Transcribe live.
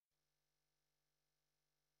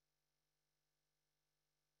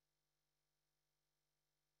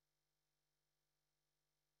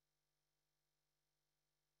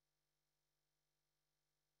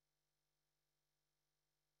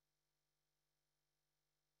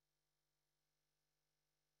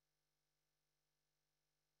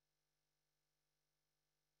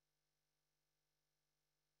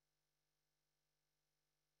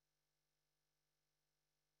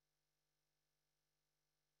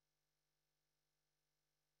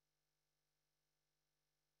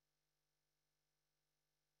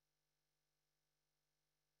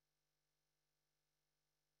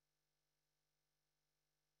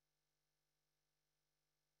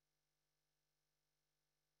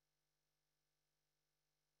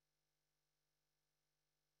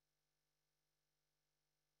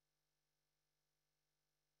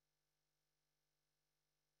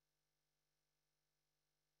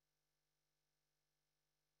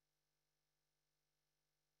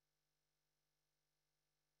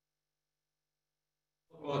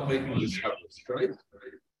about making discoveries, right?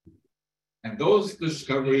 And those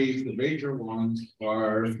discoveries, the major ones,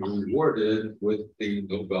 are rewarded with the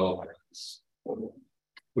Nobel Prize,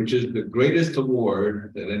 which is the greatest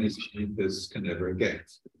award that any scientist can ever get.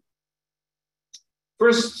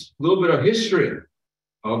 First, a little bit of history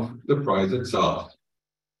of the prize itself.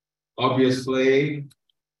 Obviously,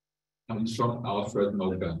 comes from Alfred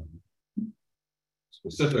Nobel.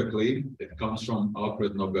 Specifically, it comes from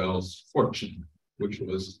Alfred Nobel's fortune, which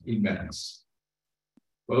was immense.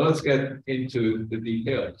 But let's get into the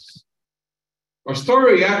details. Our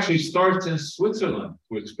story actually starts in Switzerland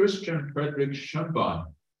with Christian Friedrich Schönbein,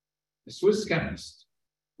 a Swiss chemist,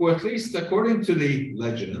 who, at least according to the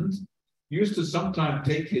legend, used to sometimes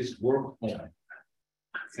take his work home.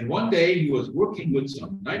 And one day he was working with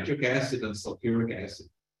some nitric acid and sulfuric acid,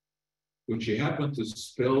 which he happened to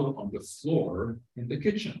spill on the floor in the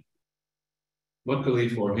kitchen. Luckily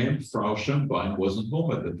for him, Frau Schönbein wasn't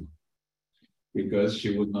home at the time, because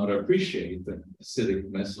she would not appreciate the acidic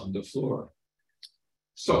mess on the floor.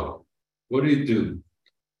 So, what did he do?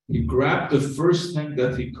 He grabbed the first thing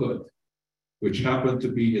that he could, which happened to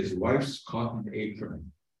be his wife's cotton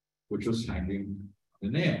apron, which was hanging on the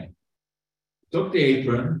nail. Took the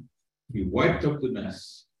apron, he wiped up the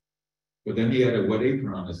mess, but then he had a wet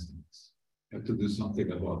apron on his hands. Had to do something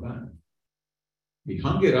about that. He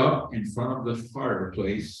hung it up in front of the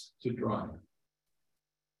fireplace to dry.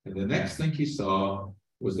 And the next thing he saw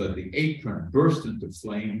was that the apron burst into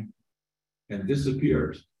flame and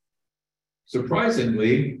disappeared,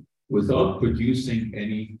 surprisingly, without producing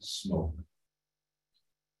any smoke.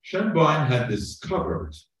 Schönbein had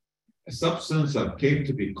discovered a substance that came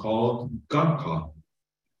to be called gun cotton.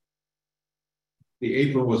 The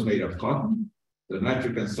apron was made of cotton. The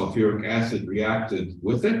nitric and sulfuric acid reacted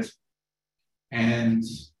with it. And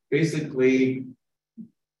basically,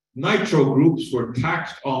 nitro groups were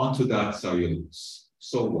tacked onto that cellulose.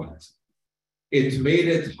 So what? It made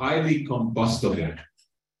it highly combustible.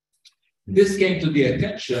 This came to the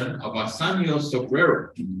attention of Assanio Sobrero,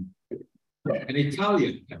 an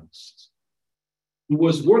Italian chemist, who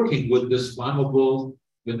was working with this flammable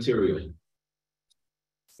material.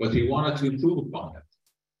 But he wanted to improve upon it.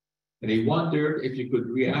 And he wondered if you could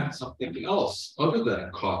react something else other than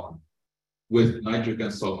cotton with nitric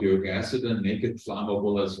and sulfuric acid and make it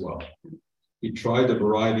flammable as well. He tried a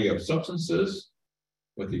variety of substances,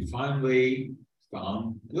 but he finally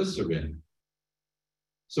found glycerin.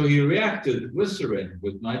 So he reacted glycerin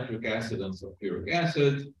with nitric acid and sulfuric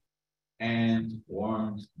acid and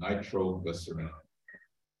formed nitroglycerin.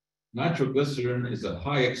 Nitroglycerin is a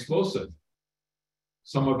high explosive.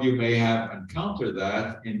 Some of you may have encountered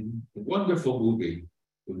that in the wonderful movie,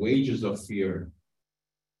 The Wages of Fear,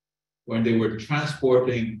 when they were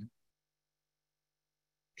transporting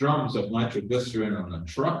drums of nitroglycerin on a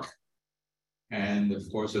truck. And of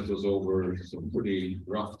course, it was over some pretty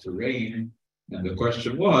rough terrain. And the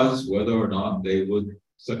question was whether or not they would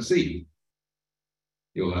succeed.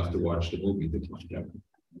 You'll have to watch the movie to find out.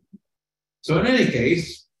 So in any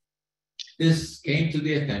case, this came to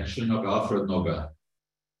the attention of Alfred Nobel.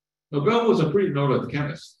 Nobel was a pretty noted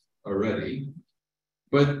chemist already,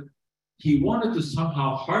 but he wanted to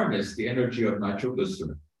somehow harness the energy of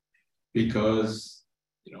nitroglycerin because,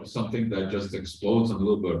 something that just explodes on a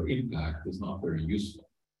little bit of impact is not very useful.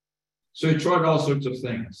 So he tried all sorts of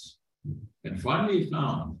things. And finally he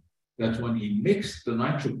found that when he mixed the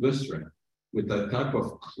nitroglycerin with a type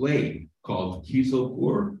of clay called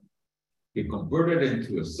kieselguhr, he converted it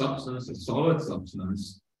into a substance, a solid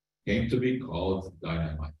substance, came to be called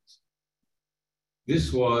dynamite.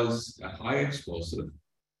 This was a high explosive,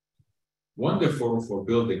 wonderful for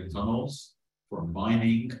building tunnels, for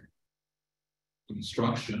mining,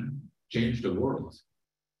 construction, changed the world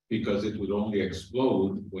because it would only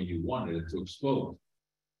explode when you wanted it to explode.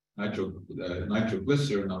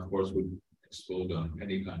 Nitroglycerin, of course, would explode on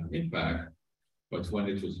any kind of impact, but when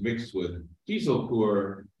it was mixed with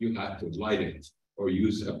kieselguhr, you had to light it or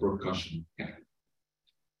use a percussion cap.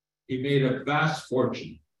 He made a vast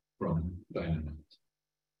fortune from dynamite.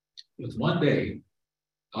 But one day,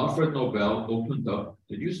 Alfred Nobel opened up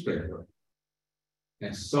the newspaper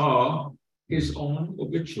and saw his own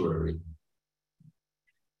obituary,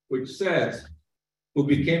 which said, "Who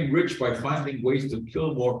became rich by finding ways to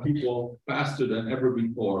kill more people faster than ever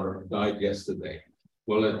before, died yesterday."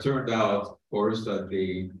 Well, it turned out, of course, that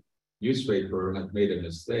the newspaper had made a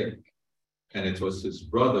mistake, and it was his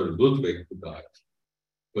brother, Ludwig, who died,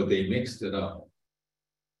 but they mixed it up.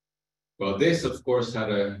 Well, this, of course,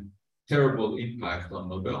 had a terrible impact on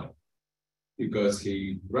Nobel because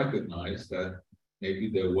he recognized that maybe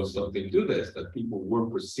there was something to this, that people were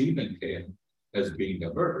perceiving him as being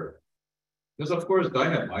a murder. Because, of course,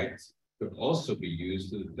 dynamite could also be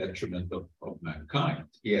used to the detriment of mankind.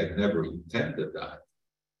 He had never intended that.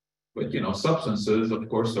 But, substances, of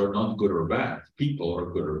course, are not good or bad. People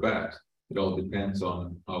are good or bad. It all depends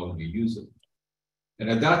on how you use it. And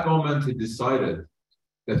at that moment, he decided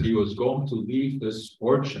that he was going to leave this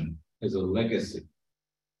fortune as a legacy.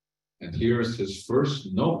 And here's his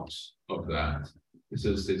first note of that. This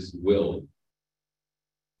is his will,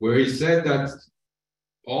 where he said that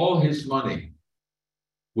all his money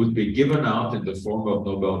would be given out in the form of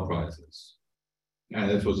Nobel Prizes. And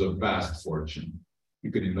it was a vast fortune.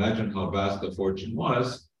 You can imagine how vast the fortune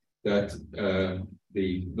was, that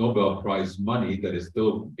the Nobel Prize money that is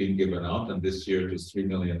still being given out, and this year it was $3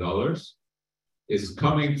 million, is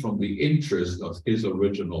coming from the interest of his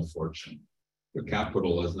original fortune. The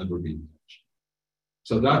capital has never been touched.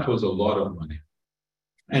 So that was a lot of money.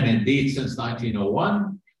 And indeed, since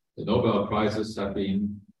 1901, the Nobel Prizes have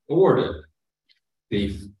been awarded.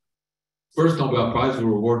 The first Nobel Prize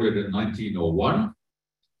were awarded in 1901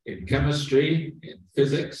 in chemistry, in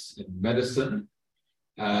physics, in medicine,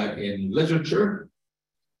 in literature,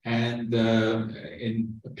 and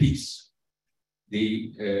in peace.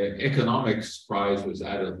 The economics prize was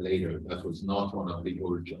added later. That was not one of the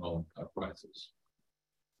original prizes.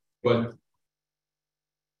 But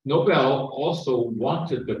Nobel also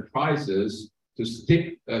wanted the prizes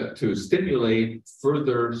to stimulate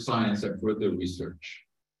further science and further research.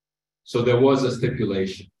 So there was a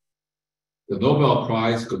stipulation. The Nobel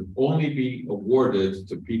Prize could only be awarded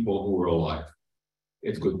to people who were alive.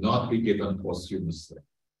 It could not be given posthumously.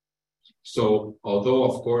 So, although,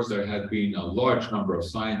 of course, there had been a large number of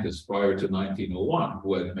scientists prior to 1901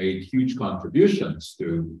 who had made huge contributions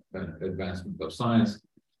to advancement of science,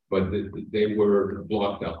 but they were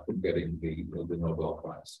blocked out from getting the Nobel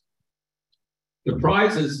Prize. The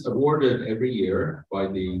prize is awarded every year by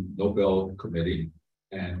the Nobel Committee,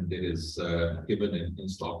 and it is given in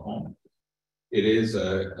Stockholm. It is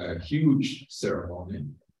a huge ceremony,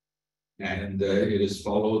 and it is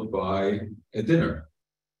followed by a dinner.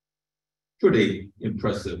 Pretty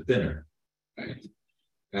impressive dinner, right?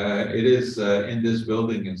 It is in this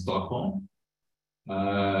building in Stockholm.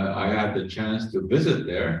 I had the chance to visit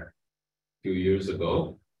there a few years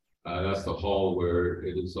ago. That's the hall where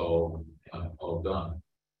it is all done.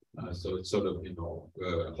 So it's sort of,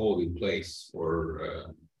 a holy place for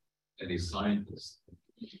any scientist.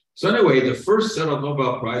 So anyway, the first set of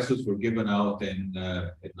Nobel Prizes were given out in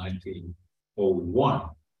 1901.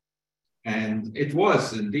 And it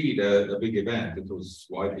was indeed a big event. It was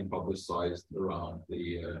widely publicized around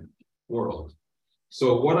the world.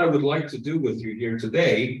 So what I would like to do with you here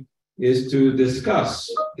today is to discuss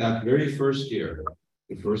that very first year,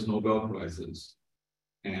 the first Nobel Prizes.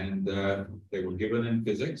 And they were given in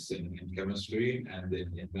physics, in chemistry, and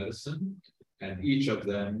in medicine. And each of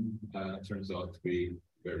them turns out to be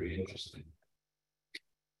very interesting.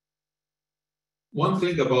 One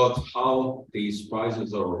thing about how these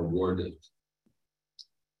prizes are awarded,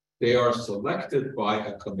 they are selected by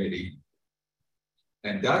a committee,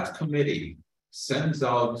 and that committee sends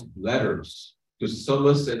out letters to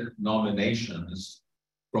solicit nominations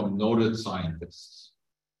from noted scientists.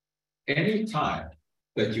 Anytime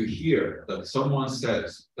that you hear that someone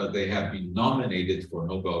says that they have been nominated for a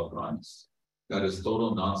Nobel Prize, that is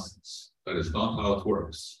total nonsense. That is not how it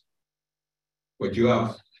works. But you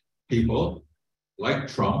have people like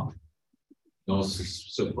Trump, no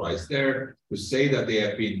surprise there, who say that they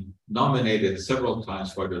have been nominated several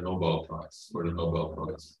times for the Nobel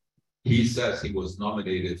Prize. He says he was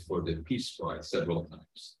nominated for the Peace Prize several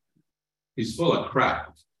times. He's full of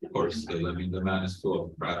crap, of course. The man is full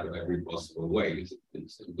of crap in every possible way.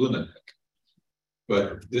 He's a lunatic.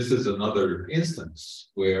 But this is another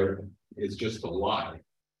instance where it's just a lie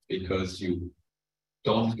because you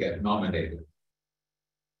don't get nominated.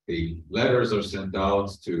 The letters are sent out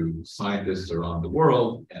to scientists around the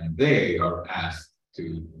world, and they are asked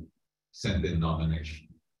to send in nomination.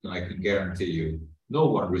 And I can guarantee you, no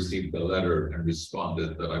one received a letter and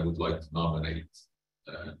responded that I would like to nominate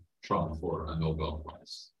Trump for a Nobel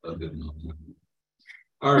Prize. That did not happen.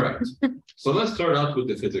 All right, so let's start out with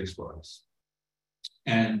the physics prize.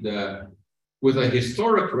 And with a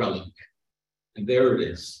historic relic, and there it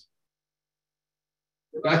is.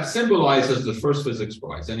 That symbolizes the first physics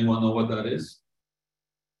prize. Anyone know what that is?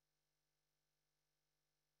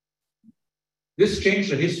 This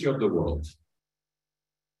changed the history of the world.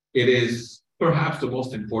 It is perhaps the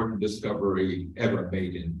most important discovery ever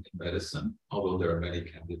made in medicine, although there are many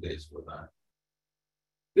candidates for that.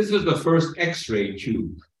 This is the first X-ray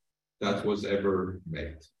tube that was ever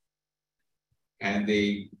made. And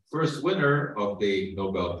the first winner of the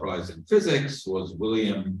Nobel Prize in Physics was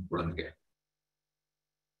William Röntgen.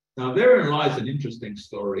 Now, therein lies an interesting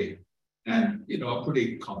story, and a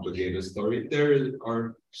pretty complicated story. There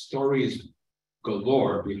are stories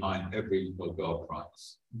galore behind every Nobel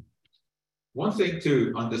Prize. One thing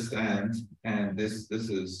to understand, and this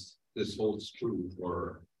holds true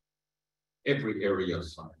for every area of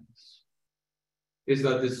science, is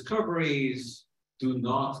that discoveries do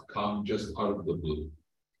not come just out of the blue.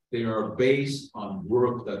 They are based on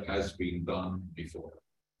work that has been done before.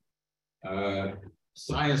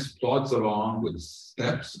 Science plods along with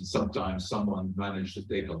steps, and sometimes someone managed to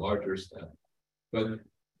take a larger step, but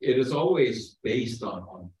it is always based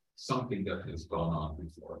on something that has gone on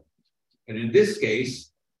before. And in this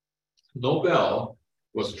case, Nobel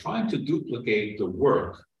was trying to duplicate the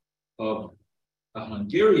work of a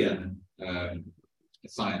Hungarian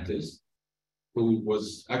scientist who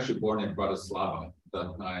was actually born in Bratislava at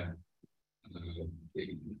that time.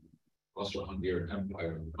 The Austro-Hungarian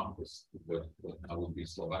Empire encompassed what now would be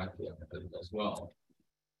Slovakia as well.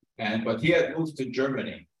 But he had moved to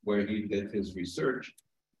Germany, where he did his research.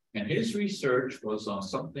 And his research was on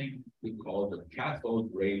something we call the cathode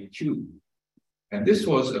ray tube. And this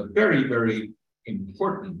was a very, very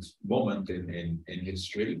important moment in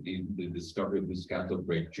history, the discovery of these cathode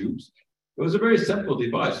ray tubes. It was a very simple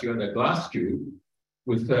device. You had a glass tube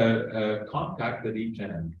with a contact at each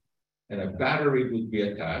end, and a battery would be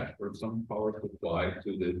attached or some power supply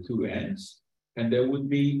to the two ends. And there would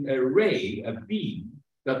be a ray, a beam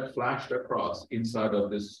that flashed across inside of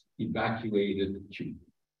this evacuated tube.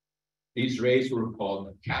 These rays were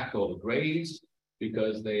called cathode rays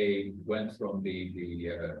because they went from the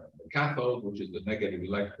cathode, which is the negative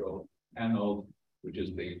electrode, anode, which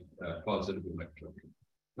is the positive electrode.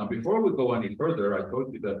 Now, before we go any further, I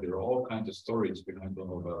told you that there are all kinds of stories behind the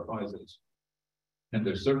Nobel Prizes. And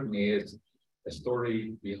there certainly is a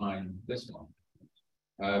story behind this one.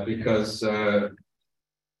 Because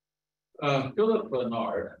Philip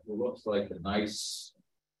Bernard, who looks like a nice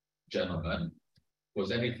gentleman,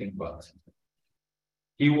 was anything but.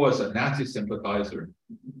 He was a Nazi sympathizer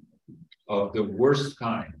of the worst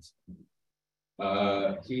kind.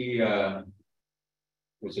 He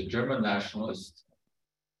was a German nationalist.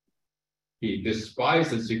 He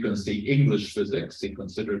despised, as you can see, English physics. He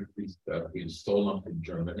considered these being stolen from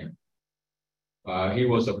Germany. He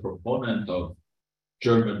was a proponent of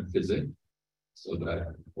German physics, so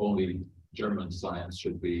that only German science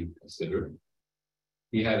should be considered.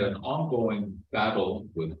 He had an ongoing battle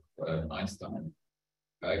with Einstein.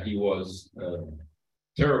 He was a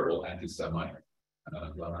terrible anti-Semite,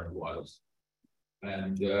 Leonard was.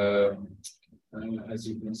 And as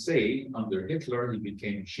you can see, under Hitler, he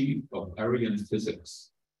became chief of Aryan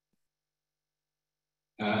physics.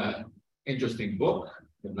 Interesting book,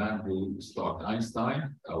 The Man Who Stalked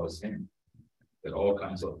Einstein, that was him. Had all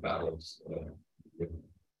kinds of battles.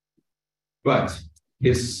 But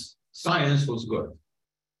his science was good.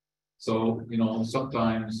 So,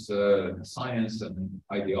 sometimes science and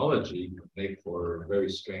ideology can make for very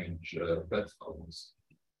strange bedfellows.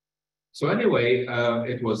 So anyway,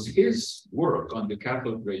 it was his work on the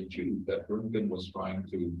cathode ray tube that Röntgen was trying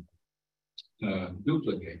to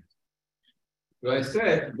duplicate. But I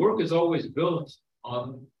said, work is always built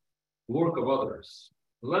on work of others.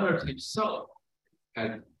 Leonard himself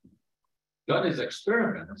had done his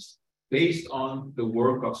experiments based on the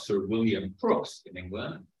work of Sir William Crookes in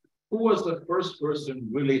England, who was the first person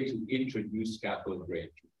really to introduce cathode ray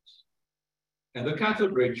tubes. And the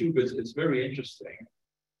cathode ray tube is very interesting.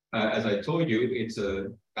 As I told you, it's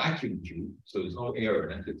a vacuum tube, so there's no air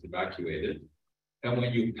in it, it's evacuated. And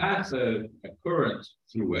when you pass a current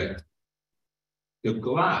through it, the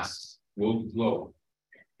glass will glow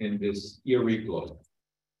in this eerie glow.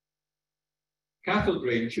 Cathode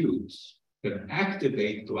ray tubes can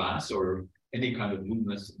activate glass or any kind of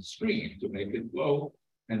luminescent screen to make it glow.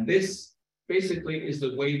 And this basically is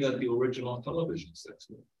the way that the original television sets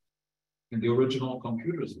work and the original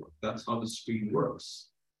computers work. That's how the screen works.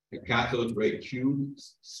 The cathode ray tube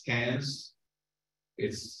scans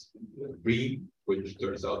its beam, which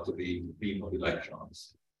turns out to be a beam of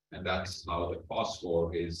electrons. And that's how the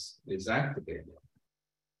phosphor is activated.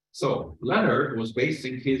 So Leonard was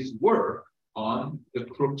basing his work on the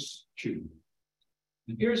Crookes tube.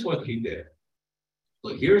 And here's what he did.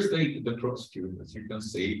 So here's the Crookes tube. As you can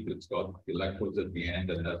see, it's got electrodes at the end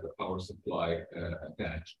and has the power supply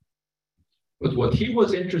attached. But what he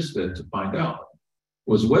was interested to find out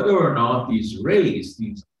was whether or not these rays,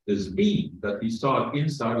 this beam that he saw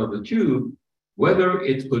inside of the tube, whether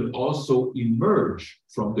it could also emerge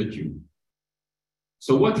from the tube.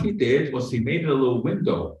 So what he did was he made a little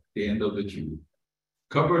window at the end of the tube,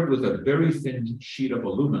 covered with a very thin sheet of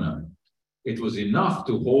aluminum. It was enough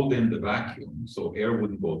to hold in the vacuum so air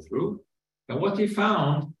wouldn't go through. And what he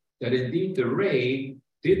found, that indeed the ray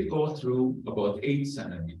did go through about 8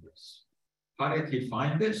 centimeters. How did he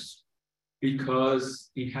find this? Because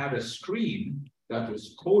he had a screen that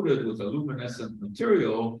was coated with a luminescent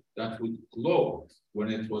material that would glow when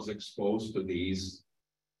it was exposed to these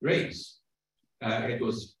rays. It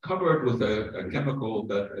was covered with a chemical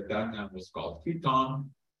that at that time was called ketone,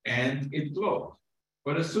 and it glowed.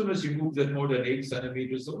 But as soon as you moved it more than 8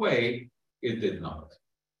 centimeters away, it did not.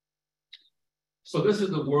 So this is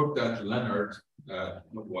the work that Leonard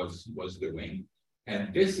was doing.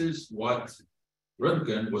 And this is what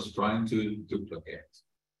Röntgen was trying to duplicate.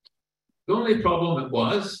 The only problem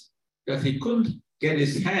was that he couldn't get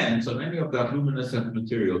his hands on any of that luminescent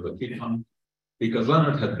material, the ketone, because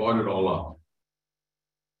Leonard had bought it all up.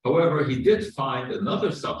 However, he did find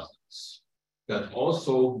another substance that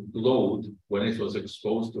also glowed when it was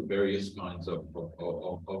exposed to various kinds of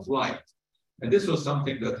light. And this was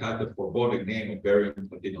something that had the foreboding name of barium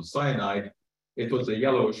platinocyanide. It was a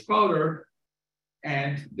yellowish powder,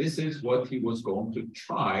 and this is what he was going to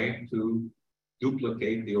try to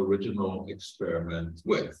duplicate the original experiment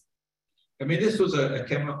with. I mean, this was a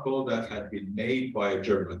chemical that had been made by a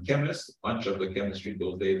German chemist. Much of the chemistry in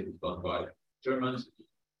those days was done by Germans,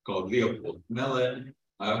 called Leopold Mellin,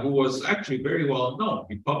 who was actually very well known.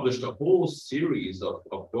 He published a whole series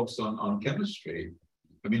of books on chemistry.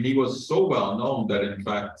 I mean, he was so well known that, in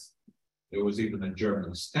fact, there was even a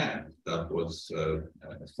German stamp that was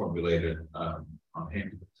formulated on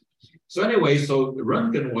him. So anyway, so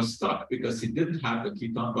Röntgen was stuck because he didn't have the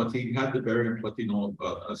ketone, but he had the barium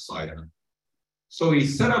platinocyanide. So he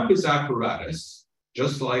set up his apparatus,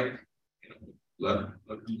 just like Leonard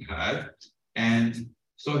had, and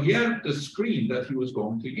so he had the screen that he was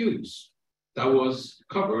going to use that was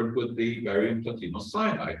covered with the barium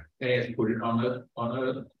platinocyanide, and he had put it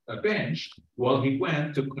on a bench while he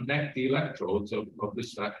went to connect the electrodes of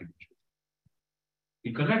this vacuum tube.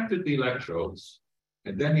 He connected the electrodes,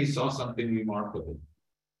 and then he saw something remarkable.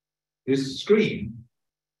 This screen,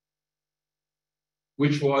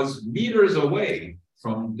 which was meters away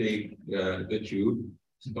from the tube,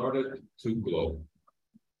 started to glow.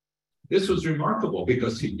 This was remarkable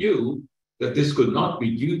because he knew that this could not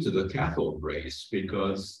be due to the cathode rays,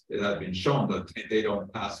 because it had been shown that they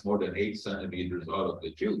don't pass more than 8 centimeters out of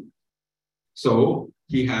the tube. So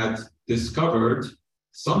he had discovered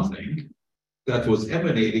something that was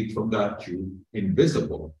emanating from that tube,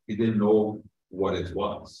 invisible. He didn't know what it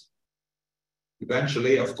was.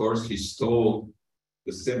 Eventually, of course, he stole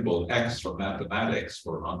the symbol X from mathematics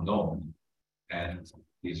for unknown, and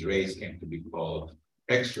these rays came to be called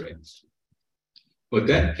X-rays. But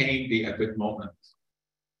then came the epic moment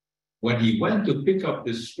when he went to pick up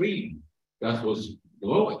the screen that was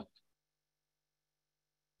glowing,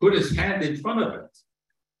 put his hand in front of it,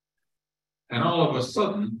 and all of a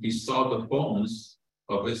sudden he saw the bones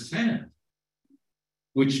of his hand,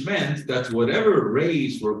 which meant that whatever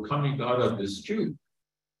rays were coming out of this tube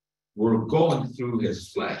were going through his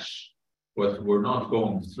flesh, but were not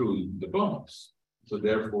going through the bones. So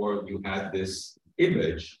therefore you had this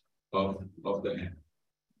image of the hand.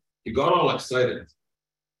 He got all excited.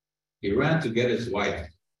 He ran to get his wife,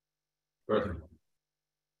 Bertha,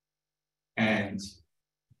 and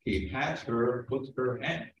he had her put her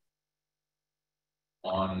hand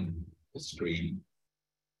on the screen,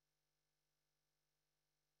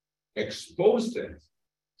 exposed it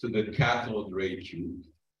to the cathode ray tube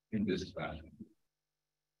in this fashion,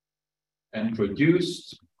 and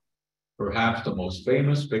produced perhaps the most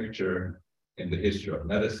famous picture in the history of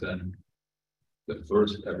medicine, the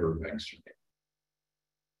first ever X-ray.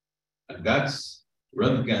 And that's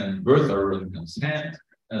Bertha Röntgen's hand,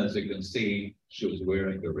 and as you can see, she was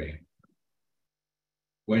wearing the ring.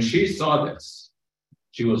 When she saw this,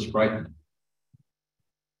 she was frightened.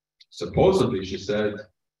 Supposedly, she said,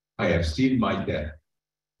 "I have seen my death,"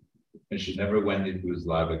 and she never went into his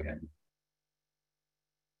lab again.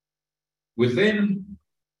 Within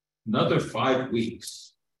another 5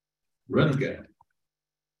 weeks, Röntgen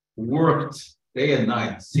worked day and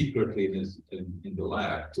night secretly in the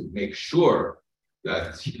lab to make sure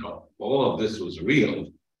that all of this was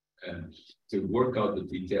real and to work out the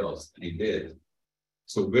details, and he did.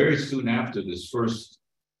 So very soon after this first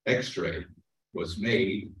X-ray was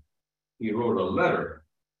made, he wrote a letter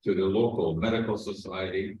to the local medical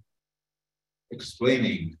society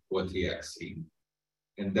explaining what he had seen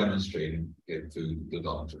and demonstrating it to the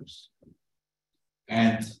doctors.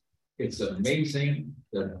 And it's amazing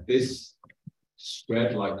that this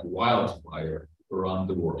spread like wildfire around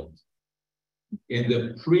the world. In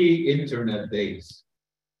the pre-internet days,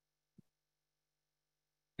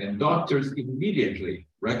 and doctors immediately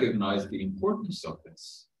recognized the importance of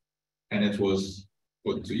this, and it was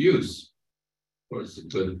put to use. Of course,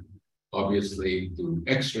 it could obviously do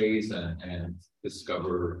x-rays and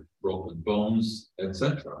discover broken bones,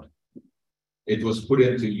 etc. It was put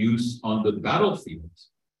into use on the battlefield.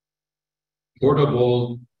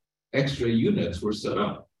 Portable x-ray units were set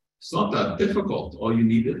up. It's not that difficult. All you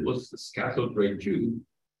needed was the cathode ray tube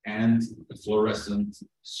and a fluorescent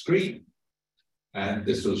screen. And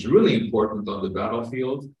this was really important on the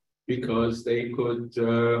battlefield because they could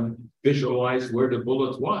visualize where the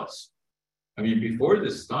bullet was. I mean, before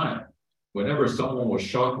this time, whenever someone was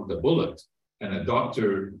shot with a bullet and a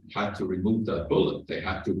doctor had to remove that bullet, they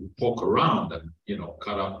had to poke around and,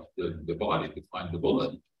 cut up the body to find the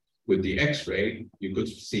bullet. With the X-ray, you could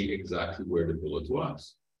see exactly where the bullet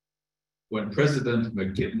was. When President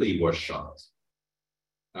McKinley was shot,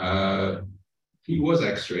 he was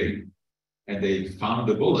X-rayed, and they found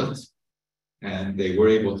the bullet, and they were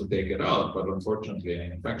able to take it out, but unfortunately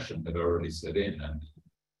an infection had already set in, and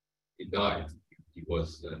he died. He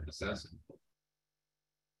was assassinated.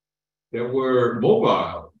 There were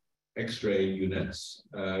mobile X-ray units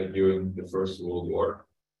during the First World War,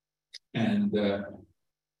 and of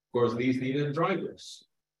course these needed drivers.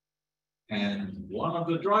 And one of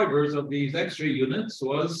the drivers of these X-ray units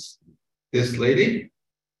was this lady.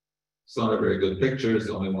 It's not a very good picture, it's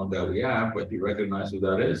the only one that we have, but you recognize who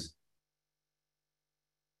that is?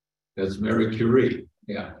 That's Marie Curie.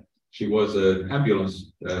 Yeah, she was an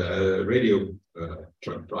ambulance radio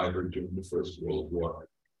truck driver during the First World War.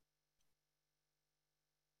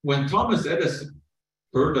 When Thomas Edison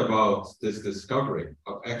heard about this discovery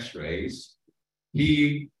of X-rays,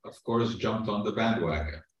 he, of course, jumped on the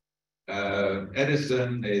bandwagon.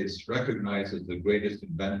 Edison is recognized as the greatest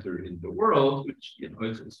inventor in the world, which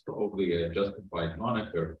is probably a justified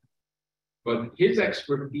moniker. But his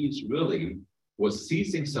expertise really was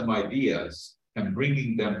seizing some ideas and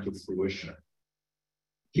bringing them to fruition.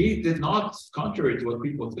 He did not, contrary to what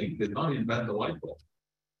people think, did not invent the light bulb.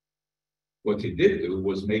 What he did do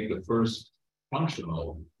was make the first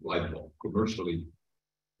functional light bulb, commercially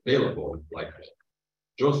available light bulb.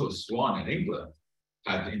 Joseph Swan in England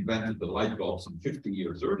had invented the light bulb some 50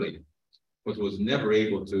 years earlier, but was never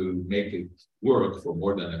able to make it work for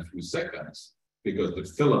more than a few seconds because the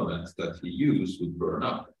filaments that he used would burn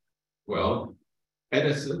up. Well,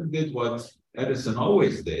 Edison did what Edison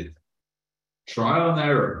always did, trial and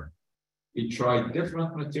error. He tried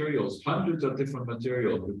different materials, hundreds of different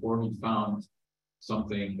materials, before he found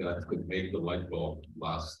something that could make the light bulb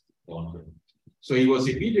last longer. So he was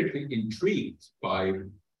immediately intrigued by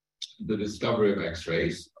the discovery of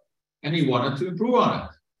X-rays, and he wanted to improve on it.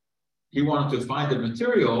 He wanted to find a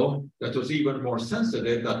material that was even more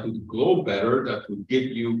sensitive, that would glow better, that would give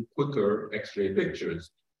you quicker X-ray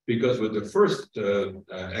pictures. Because with the first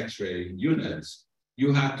X-ray units,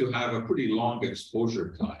 you had to have a pretty long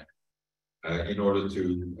exposure time in order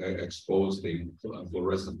to expose the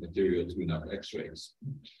fluorescent material to enough X-rays.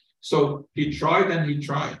 So he tried and he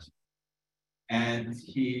tried. And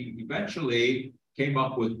he eventually came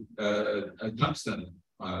up with a tungsten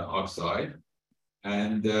oxide.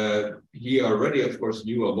 And he already, of course,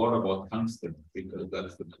 knew a lot about tungsten because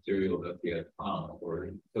that's the material that he had found for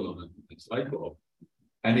filament in his light bulb.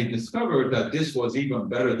 And he discovered that this was even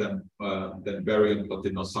better than barium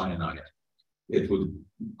platinocyanide. It would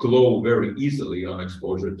glow very easily on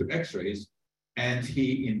exposure to X-rays. And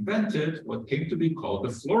he invented what came to be called the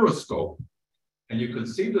fluoroscope. And you can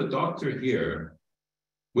see the doctor here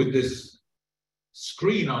with this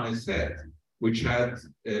screen on his head, which had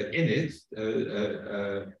in it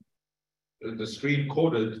the screen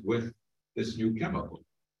coated with this new chemical.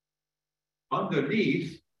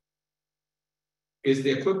 Underneath is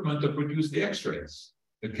the equipment to produce the X-rays,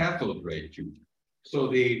 the cathode ray tube. So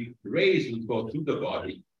the rays would go through the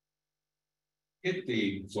body, hit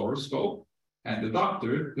the fluoroscope, and the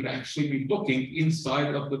doctor could actually be looking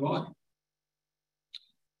inside of the body.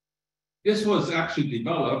 This was actually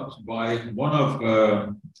developed by one of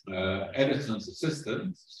Edison's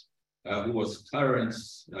assistants, who was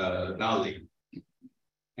Clarence Daly.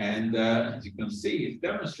 And as you can see, he's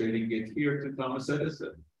demonstrating it here to Thomas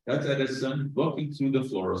Edison. That's Edison looking through the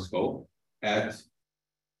fluoroscope at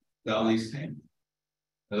Daly's hand.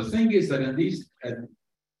 Now, the thing is that in these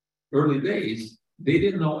early days, they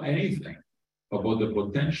didn't know anything about the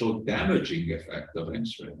potential damaging effect of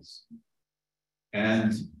X-rays.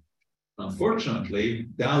 And unfortunately,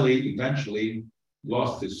 Daly eventually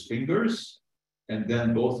lost his fingers and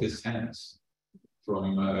then both his hands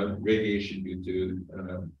from radiation due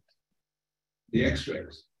to the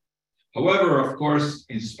X-rays. However, of course,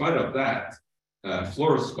 in spite of that,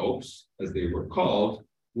 fluoroscopes, as they were called,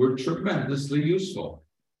 were tremendously useful.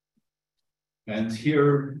 And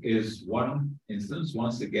here is one instance.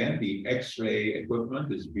 Once again, the X-ray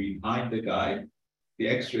equipment is behind the guy. The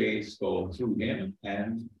X-rays go through him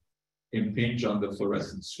and impinge on the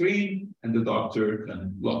fluorescent screen, and the doctor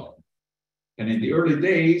can look. And in the early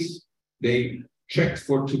days, they checked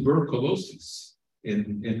for tuberculosis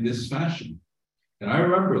in this fashion. And I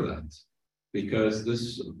remember that because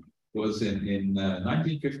this was in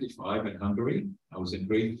 1955 in Hungary. I was in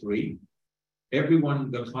grade 3. Everyone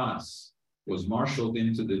in the class was marshaled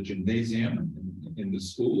into the gymnasium in the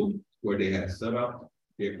school where they had set up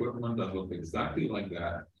the equipment that looked exactly like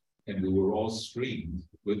that. And we were all screened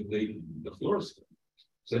with the fluoroscope.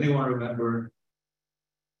 Does anyone remember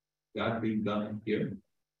that being done here?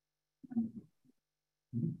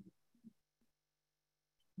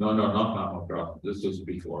 No, not mammograph. This was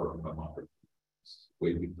before mammograph.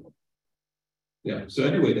 Way before. Yeah, so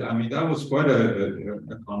anyway, I mean, that was quite a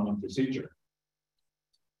common procedure.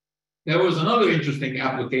 There was another interesting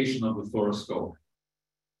application of the fluoroscope,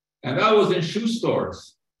 and that was in shoe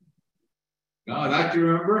stores. Now, that you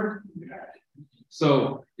remember?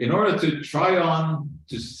 So, in order to try on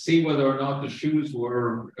to see whether or not the shoes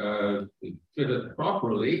were fitted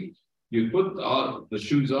properly, you put the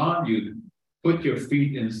shoes on, you put your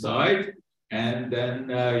feet inside, and then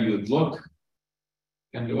you'd look.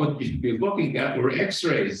 And what you'd be looking at were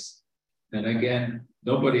X-rays. And again,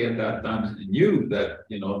 nobody at that time knew that,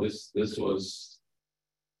 you know, this was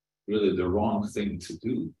really the wrong thing to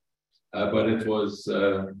do. But it was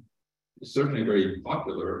certainly very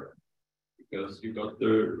popular because you got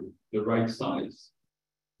the right size.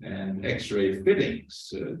 And X-ray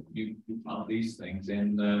fittings, you found these things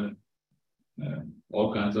in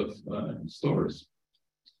all kinds of stores.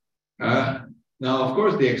 Now, of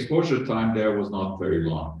course, the exposure time there was not very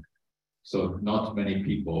long. So not many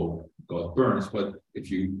people got burns, but if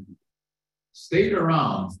you stayed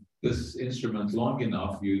around this instrument long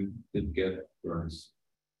enough, you did get burns.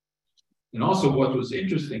 And also what was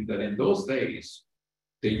interesting that in those days,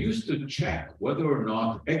 they used to check whether or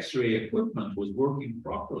not X-ray equipment was working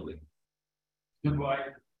properly by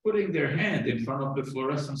putting their hand in front of the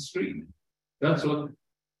fluorescent screen. That's what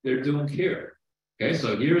they're doing here. Okay,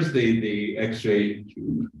 so here's the X-ray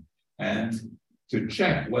tube, and to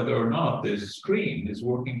check whether or not this screen is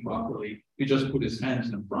working properly, you just put his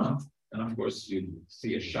hands in front, and of course you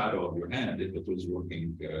see a shadow of your hand if it was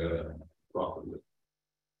working properly.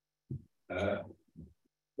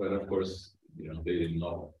 But of course, you know, they didn't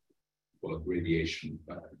know what radiation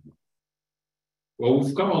was. Well,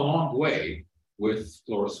 we've come a long way with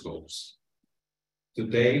fluoroscopes.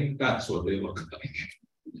 Today, that's what they look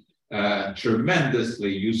like.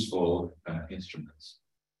 Tremendously useful instruments.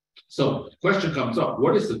 So the question comes up,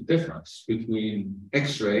 what is the difference between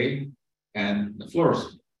X-ray and the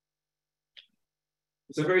fluoroscope?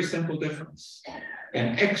 It's a very simple difference.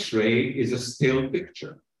 An X-ray is a still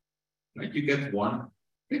picture, right? You get one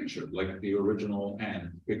picture, like the original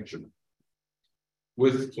hand picture.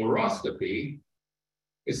 With fluoroscopy,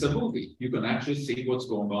 it's a movie. You can actually see what's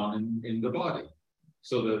going on in the body.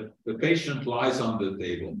 So the patient lies on the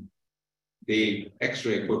table. The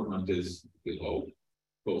X-ray equipment is below,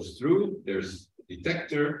 goes through, there's a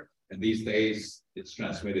detector, and these days it's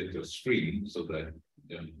transmitted to a screen so that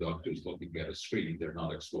the doctors looking at a screen, they're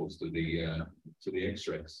not exposed to the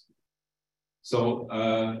X-rays. So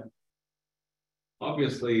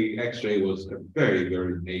obviously X-ray was a very,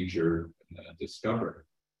 very major discovery.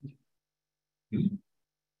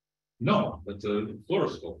 No, but the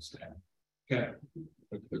fluoroscope scan. Okay.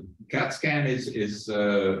 The CAT scan is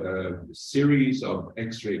a series of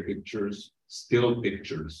X-ray pictures, still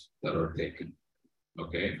pictures that are taken,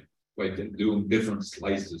 okay, by doing different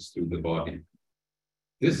slices through the body.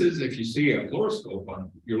 This is, if you see a fluoroscope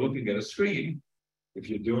on, you're looking at a screen. If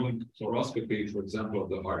you're doing fluoroscopy, for example, of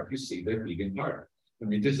the heart, you see the beating heart. I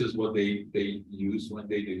mean, this is what they use when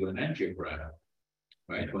they do an angiogram,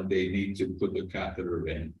 right? When they need to put the catheter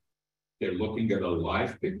in. They're looking at a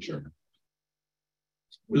live picture.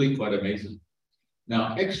 It's really quite amazing.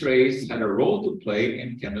 Now, X-rays had a role to play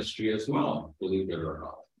in chemistry as well, believe it or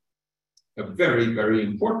not. A very, very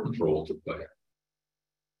important role to play.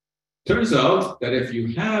 Turns out that if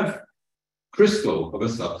you have crystal of a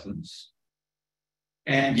substance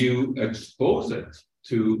and you expose it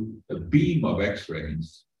to a beam of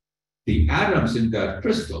X-rays, the atoms in that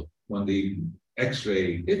crystal, when the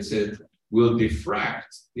X-ray hits it, will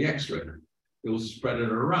diffract the X-ray. It will spread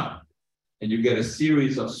it around. and you get a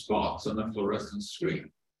series of spots on a fluorescent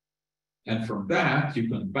screen. And from that, you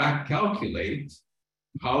can back calculate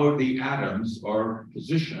how the atoms are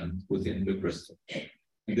positioned within the crystal.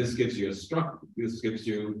 And this gives you a structure, this gives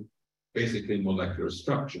you basically molecular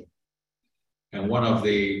structure. And one of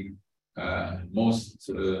the most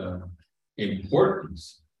important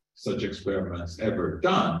such experiments ever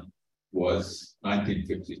done was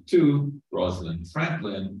 1952, Rosalind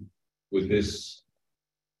Franklin, with this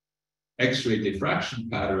X-ray diffraction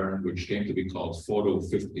pattern, which came to be called photo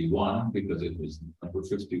 51 because it was number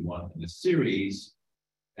 51 in a series.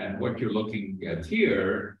 And what you're looking at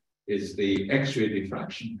here is the X-ray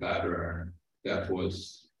diffraction pattern that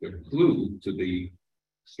was the clue to the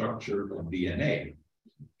structure of DNA.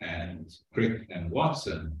 And Crick and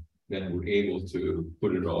Watson then were able to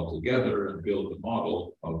put it all together and build a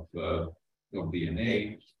model of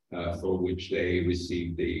DNA for which they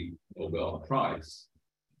received the Nobel Prize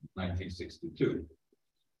in 1962.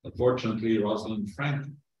 Unfortunately, Rosalind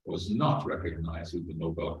Franklin was not recognized with the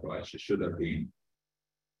Nobel Prize. She should have been.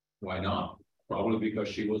 Why not? Probably because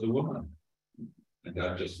she was a woman. And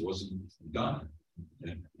that just wasn't done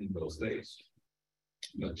in those days.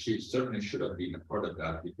 But she certainly should have been a part of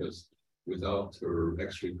that because without her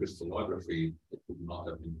X-ray crystallography, it would not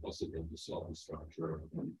have been possible to solve the structure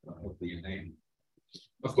of DNA.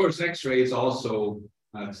 Of course, X-rays also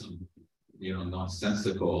had some,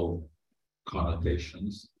 nonsensical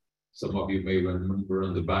connotations. Some of you may remember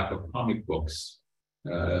on the back of comic books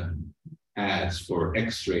ads for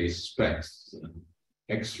X-ray specs and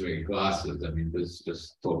X-ray glasses. I mean, this is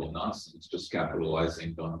just total nonsense, just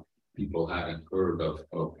capitalizing on people having heard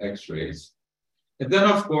of X-rays. And then,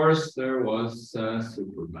 of course, there was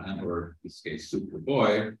Superman, or in this case,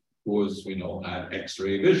 Superboy, who was, had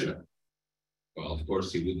X-ray vision. Well, of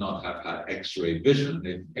course, he would not have had X-ray vision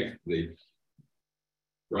if the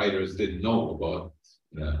writers didn't know about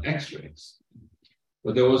X-rays.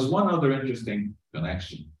 But there was one other interesting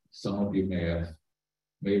connection. Some of you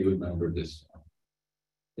may remember this one.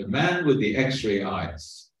 The man with the X-ray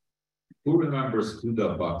eyes. Who remembers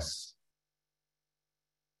Kuda Bux?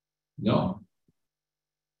 No?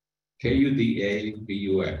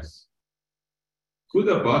 Kudabux.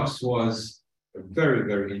 Kuda Bux was a very,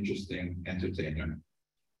 very interesting entertainer.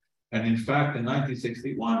 And in fact, in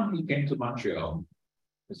 1961, he came to Montreal.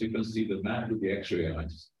 As you can see, the man with the X-ray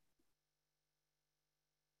eyes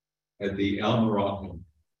at the El Morocco.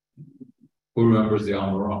 Who remembers the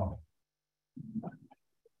El Morocco?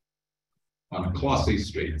 On Clossy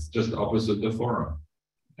Street, just opposite the Forum.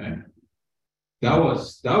 Okay? That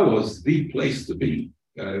was the place to be.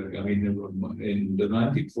 In the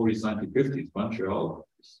 1940s, 1950s, Montreal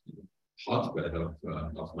was a hotbed of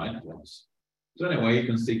nightclubs. So anyway, you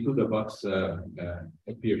can see Kuda Bux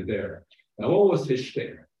appeared there. Now, what was his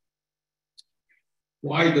shtick?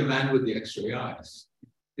 Why the man with the X-ray eyes?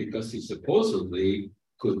 Because he supposedly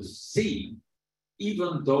could see,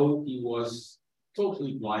 even though he was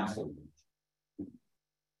totally blindfolded.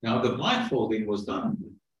 Now, the blindfolding was done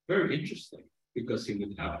very interesting because he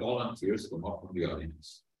would have volunteers come up from the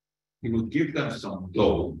audience. He would give them some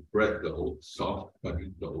dough, bread dough, soft,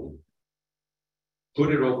 buttery dough,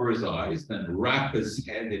 put it over his eyes, then wrap his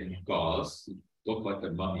head in gauze, look like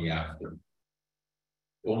a mummy after.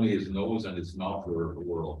 Only his nose and his mouth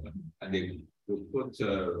were open. And they would put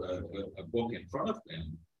a book in front of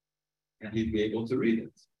him, and he'd be able to read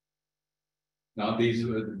it. Now, these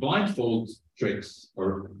blindfold tricks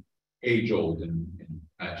are age-old in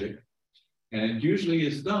magic. And it usually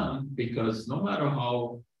is done because no matter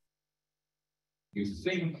how you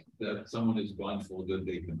think that someone is blindfolded,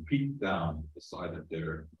 they can peek down the side of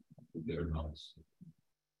their nose.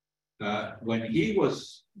 When he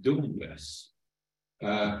was doing this,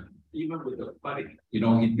 even with the putty,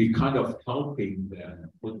 he'd be kind of helping them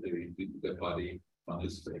put the putty on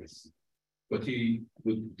his face. But he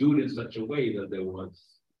would do it in such a way that there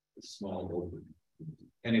was a small opening.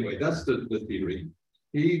 Anyway, that's the theory.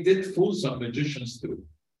 He did fool some magicians too.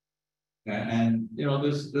 And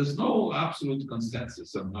there's no absolute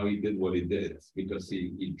consensus on how he did what he did, because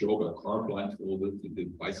he drove a car blindfolded, he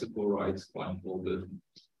did bicycle rides blindfolded.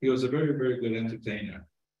 He was a very, very good entertainer.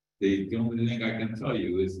 The only thing I can tell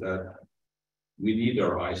you is that we need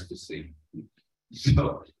our eyes to see.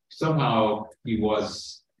 So somehow he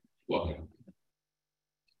was lucky.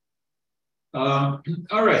 All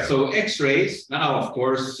right, so X-rays. Now, of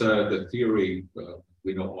course, the theory,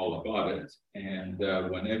 we know all about it. And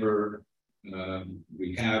whenever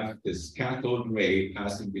we have this cathode ray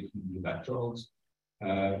passing between the electrodes,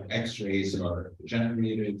 X-rays are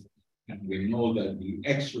generated. And we know that the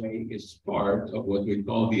X-ray is part of what we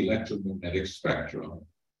call the electromagnetic spectrum.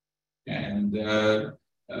 And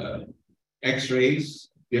X-rays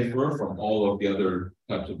differ from all of the other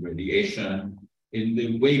types of radiation in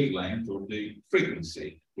the wavelength or the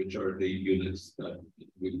frequency, which are the units that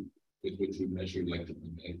with which we measure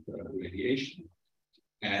electromagnetic radiation.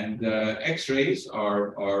 And X-rays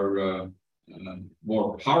are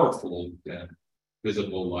more powerful than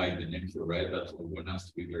visible light and infrared. That's why one has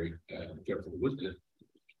to be very careful with it.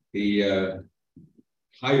 The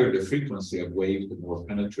higher the frequency of wave, the more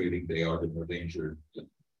penetrating they are, the more danger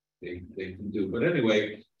they can do. But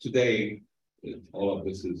anyway, today, all of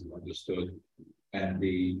this is understood. And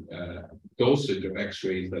the dosage of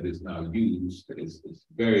X-rays that is now used is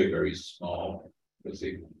very, very small.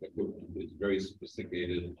 The equipment is very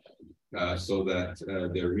sophisticated, so that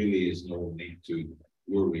there really is no need to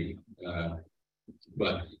worry.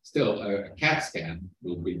 But still, a CAT scan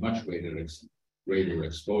will be much greater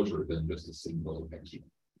exposure than just a single X-ray.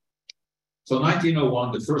 So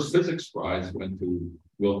 1901, the first physics prize went to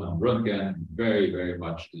Wilhelm Röntgen, very, very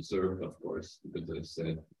much deserved, of course, because as I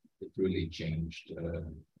said, it really changed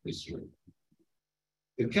history.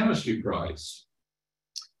 The chemistry prize.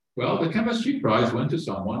 Well, the chemistry prize went to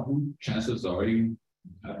someone who chances are you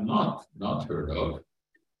have not heard of.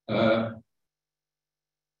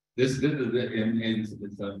 This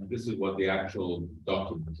is what the actual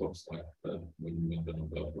document looks like when you win the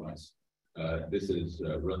Nobel Prize. This is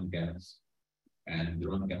Röntgen's, and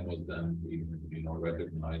Röntgen was then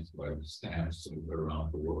recognized by stamps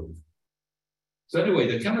around the world. So anyway,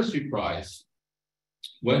 the chemistry prize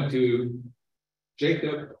went to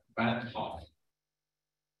Jacob Van 't Hoff.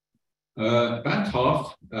 Van 't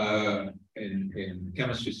Hoff, in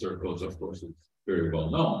chemistry circles, of course, is very well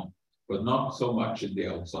known, but not so much in the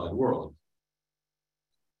outside world.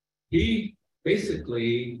 He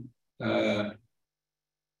basically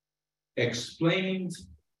explained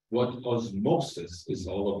what osmosis is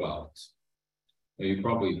all about. Now, you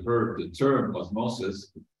probably heard the term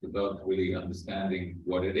osmosis without really understanding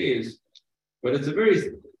what it is, but it's a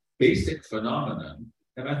very basic phenomenon,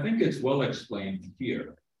 and I think it's well explained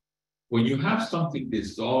here. When you have something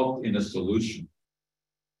dissolved in a solution,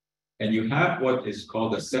 and you have what is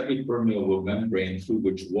called a semi-permeable membrane through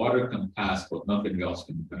which water can pass, but nothing else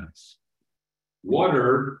can pass.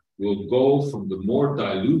 Water will go from the more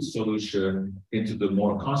dilute solution into the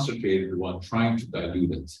more concentrated one, trying to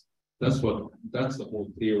dilute it. That's the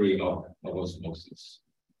whole theory of osmosis.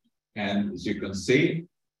 And as you can see,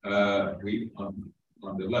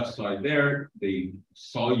 on the left side there, the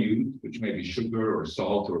solute, which may be sugar or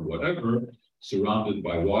salt or whatever, surrounded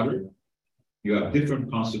by water. You have different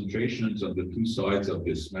concentrations on the two sides of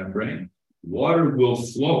this membrane. Water will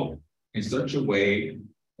flow in such a way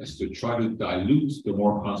as to try to dilute the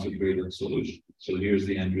more concentrated solution. So here's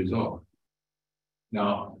the end result.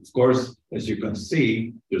 Now, of course, as you can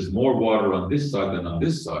see, there's more water on this side than on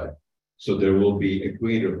this side. So there will be a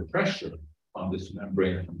greater pressure on this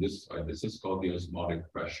membrane from this side. This is called the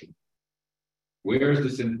osmotic pressure. Where is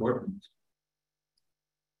this important?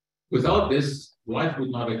 Without this, life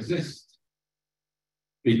would not exist,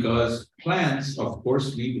 because plants, of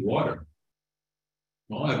course, need water.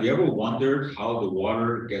 Well, have you ever wondered how the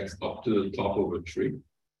water gets up to the top of a tree?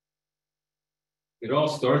 It all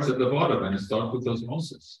starts at the bottom, and it starts with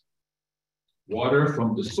osmosis. Water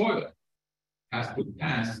from the soil has to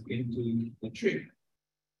pass into the tree.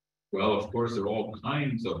 Well, of course, there are all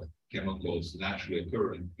kinds of chemicals naturally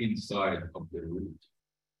occurring inside of the root.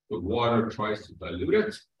 The water tries to dilute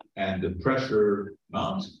it, and the pressure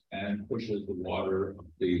mounts and pushes the water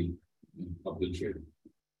of the tree.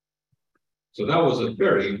 So that was a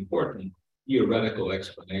very important theoretical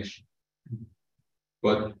explanation.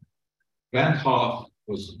 But Van 't Hoff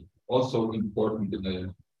was also important in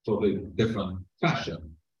a totally different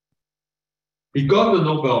fashion. He got the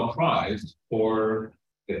Nobel Prize for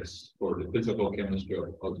this, for the physical chemistry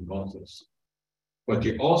of osmosis. But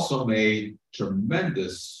he also made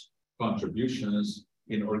tremendous contributions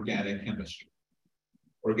in organic chemistry.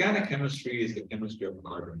 Organic chemistry is the chemistry of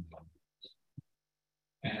carbon compounds.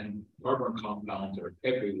 And carbon compounds are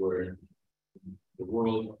everywhere in the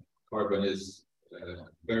world. Carbon is a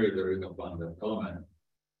very, very abundant element.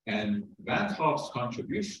 And Van 't Hoff's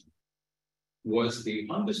contribution was the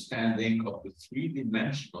understanding of the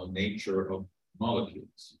three-dimensional nature of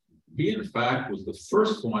molecules. He, in fact, was the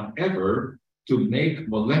first one ever to make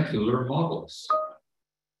molecular models.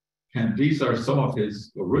 And these are some of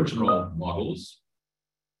his original models.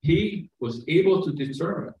 He was able to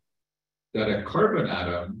determine that a carbon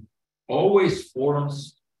atom always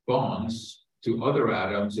forms bonds to other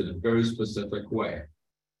atoms in a very specific way.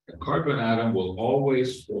 A carbon atom will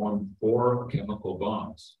always form 4 chemical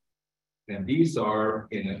bonds. And these are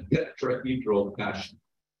in a tetrahedral fashion.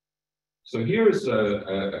 So here's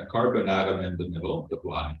a carbon atom in the middle, the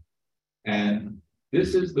line. And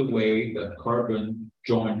this is the way that carbon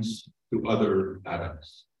joins to other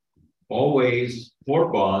atoms. Always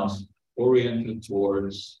 4 bonds oriented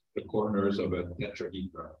towards the corners of a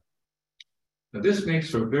tetrahedron. Now this makes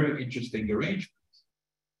for a very interesting arrangement.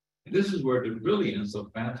 And this is where the brilliance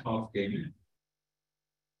of Van 't Hoff came in.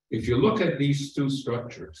 If you look at these two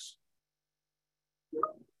structures,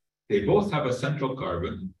 they both have a central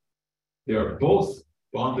carbon. They are both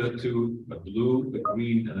bonded to a blue, a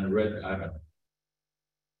green, and a red atom.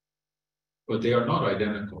 But they are not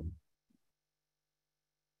identical.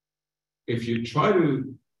 If you try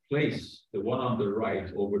to place the one on the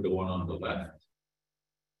right over the one on the left,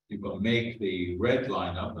 you can make the red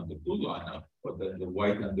line up and the blue line up, but then the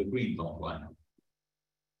white and the green don't line up.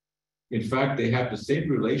 In fact, they have the same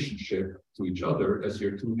relationship to each other as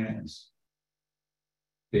your two hands.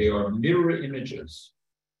 They are mirror images,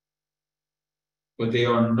 but they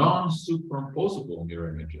are non-superimposable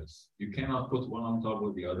mirror images. You cannot put one on top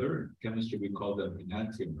of the other. In chemistry, we call them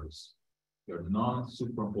enantiomers. They're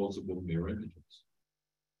non-superimposable mirror images.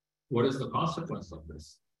 What is the consequence of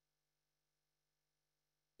this?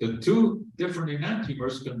 The two different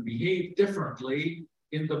enantiomers can behave differently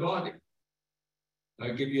in the body.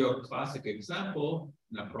 I'll give you a classic example,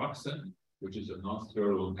 naproxen, which is a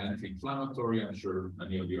non-steroidal anti-inflammatory. I'm sure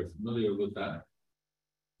many of you are familiar with that.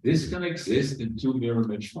 This can exist in two mirror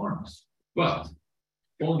image forms, but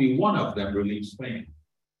only one of them relieves pain.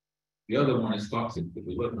 The other one is toxic to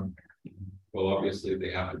the liver. Well, obviously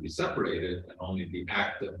they have to be separated, and only the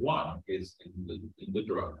active one is in the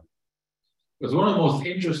drug. But one of the most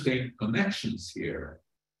interesting connections here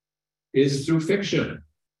is through fiction.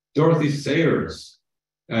 Dorothy Sayers,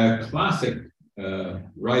 a classic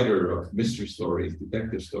writer of mystery stories,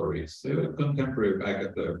 detective stories, a contemporary of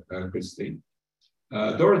Agatha Christie.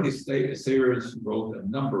 Dorothy Sayers wrote a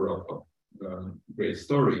number of great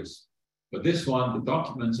stories, but this one, The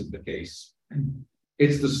Documents of the Case,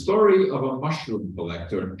 it's the story of a mushroom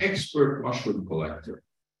collector, an expert mushroom collector,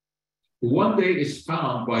 who one day is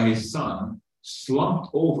found by his son slumped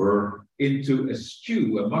over into a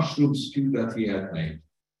stew, a mushroom stew that he had made.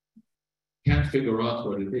 Can't figure out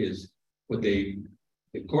what it is, but the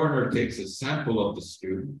coroner takes a sample of the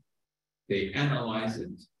stew, they analyze it,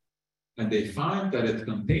 and they find that it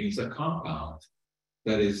contains a compound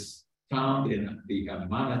that is found in the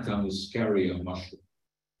Amanita muscaria mushroom,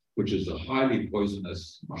 which is a highly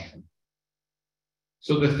poisonous mushroom.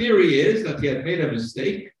 So the theory is that he had made a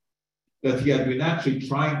mistake, that he had been actually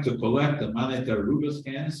trying to collect Amanita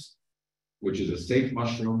rubescens, which is a safe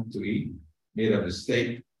mushroom to eat, made a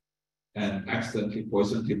mistake, and accidentally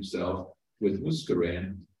poisoned himself with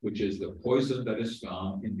muscarine, which is the poison that is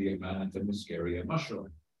found in the Amanita muscaria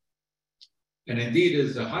mushroom. And indeed,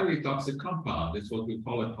 it's a highly toxic compound. It's what we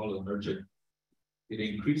call a cholinergic. It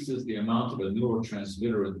increases the amount of a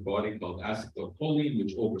neurotransmitter in the body called acetylcholine,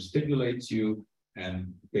 which overstimulates you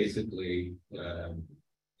and basically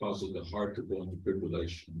causes the heart to go into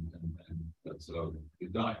fibrillation, and that's how you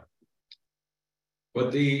die.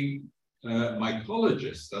 But the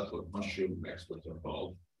mycologist, that's what mushroom experts are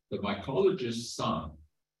called, the mycologist's son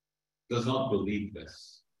does not believe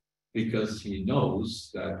this, because he knows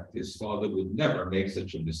that his father would never make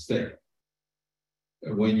such a mistake.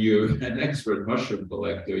 When you're an expert mushroom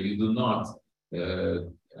collector, you do not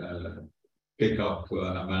pick up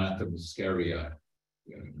Amanita muscaria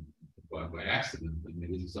by accident. I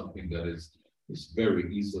mean, this is something that is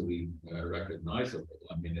very easily recognizable.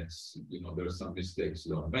 I mean, it's, you know, there are some mistakes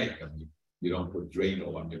you don't make. I mean, you don't put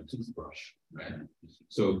Drano on your toothbrush, right?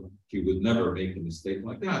 So he would never make a mistake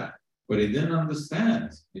like that. But he didn't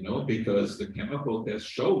understand, you know, because the chemical test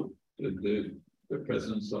showed the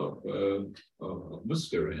presence of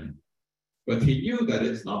muscarine. But he knew that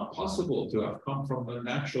it's not possible to have come from a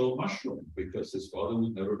natural mushroom, because his father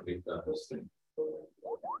would never make that mistake.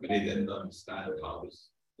 But he didn't understand how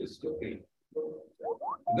this could be.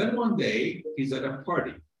 And then one day, he's at a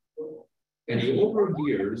party, and he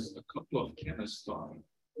overhears a couple of chemists talking.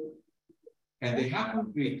 And they happen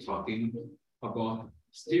to be talking about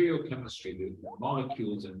stereochemistry, the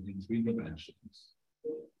molecules in 3 dimensions.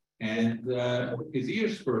 And his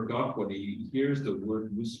ears perk up when he hears the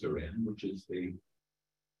word muscarine, which is the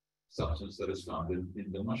substance that is found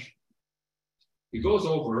in the mushroom. He goes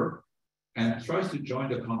over and tries to join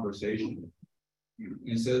the conversation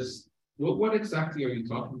and says, well, what exactly are you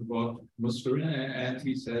talking about, muscarine? And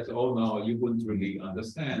he says, oh, no, you wouldn't really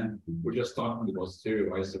understand. We're just talking about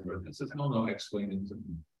stereoisomers. And says, no, explain it to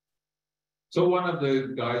me. So one of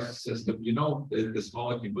the guys says that, you know, this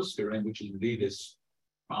molecule muscarine, which indeed is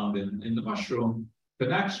found in the mushroom,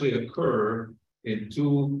 can actually occur in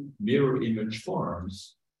two mirror image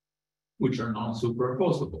forms, which are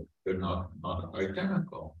non-superposable. They're not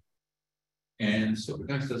identical. And so the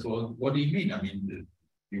guy says, well, what do you mean? I mean,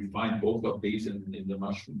 you find both of these in the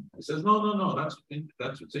mushroom? He says, no,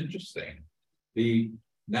 that's what's interesting. The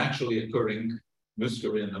naturally occurring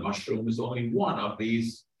muscarine in the mushroom is only one of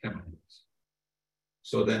these chemicals.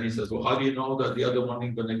 So then he says, well, how do you know that the other one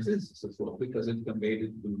ain't going to exist? He says, well, because it's been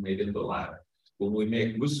made in the lab. When we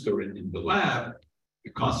make muscarine in the lab, the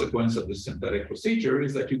consequence of the synthetic procedure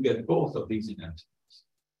is that you get both of these enantiomers.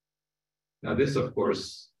 Now, this, of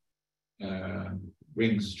course,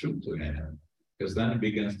 rings true to him, because then he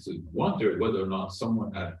begins to wonder whether or not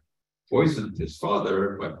someone had poisoned his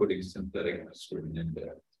father by putting synthetic muscarine in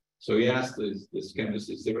there. So he asked this chemist,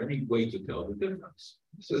 is there any way to tell the difference?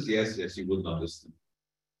 He says, yes, you wouldn't understand.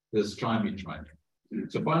 Just try me.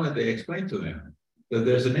 So finally, they explained to him that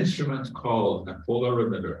there's an instrument called a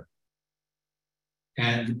polarimeter.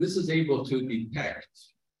 And this is able to detect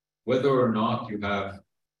whether or not you have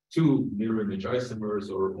two mirror image isomers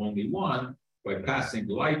or only one by passing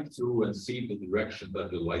light through and see the direction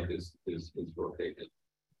that the light is rotated.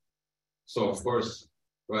 So, of course,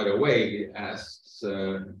 right away, he asks,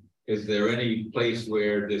 is there any place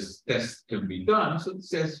where this test can be done? So it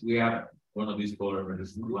says we have one of these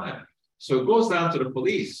polarimeters in the lab. So it goes down to the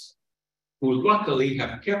police, who luckily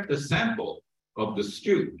have kept a sample of the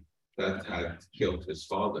stew that had killed his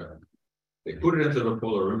father. They put it into the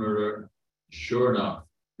polarimeter. Sure enough,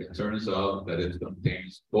 it turns out that it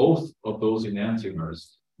contains both of those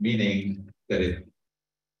enantiomers, meaning that it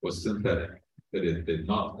was synthetic, that it did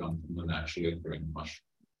not come from a naturally occurring mushroom.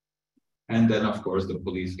 And then, of course, the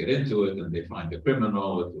police get into it and they find the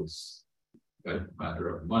criminal. It was a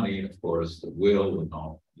matter of money, of course, the will and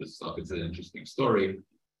all this stuff. It's an interesting story.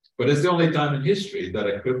 But it's the only time in history that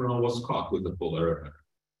a criminal was caught with a polarimeter.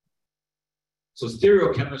 So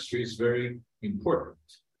stereochemistry is very important.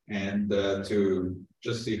 And to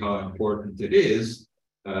just see how important it is,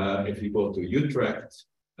 if you go to Utrecht,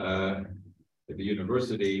 at the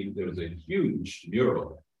university, there's a huge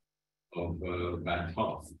mural of Van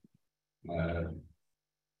Hoff.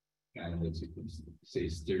 And as you can see,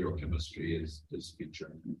 stereochemistry is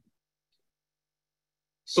featured.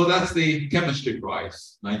 So that's the chemistry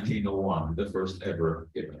prize, 1901, the first ever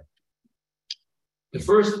given. The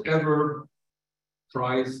first ever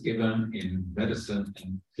prize given in medicine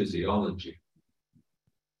and physiology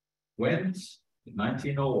went in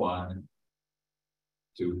 1901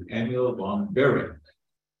 to Emil von Behring,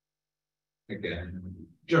 again,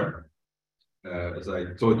 German. As I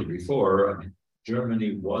told you before, I mean,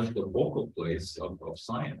 Germany was the focal place of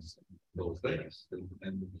science in those days.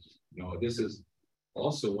 And you know, this is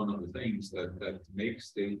also one of the things that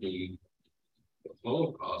makes the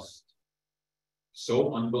Holocaust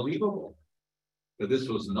so unbelievable. That this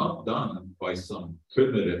was not done by some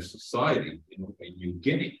primitive society in New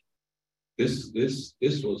Guinea. This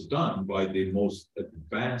was done by the most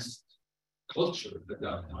advanced culture at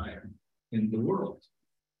that time in the world.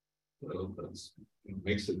 So that's, it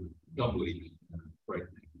makes it doubly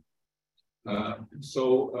frightening.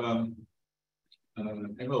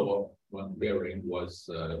 Emil von Behring was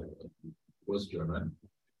German.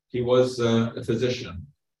 He was a physician,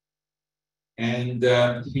 and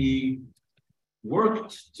he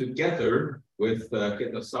worked together with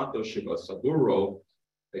Kitasato Shibasaburo,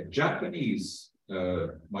 a Japanese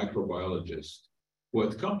microbiologist who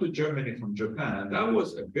had come to Germany from Japan. And that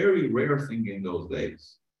was a very rare thing in those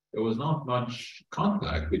days. There was not much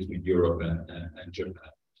contact between Europe and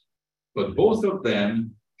Japan. But both of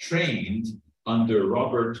them trained under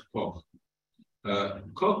Robert Koch.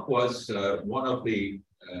 Koch was one of the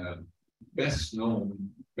best-known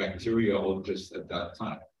bacteriologists at that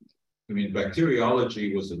time. I mean,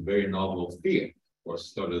 bacteriology was a very novel field, was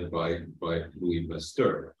started by Louis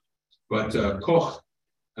Pasteur. But Koch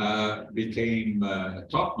became a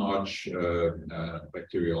top-notch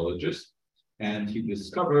bacteriologist, and he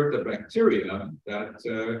discovered a bacteria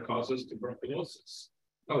that causes tuberculosis.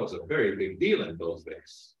 That was a very big deal in those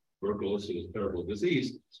days. Tuberculosis was a terrible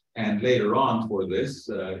disease. And later on for this,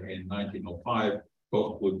 in 1905,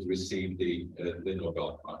 Koch would receive the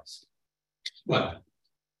Nobel Prize. But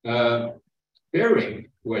Behring,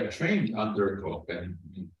 who had trained under Koch and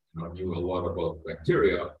knew a lot about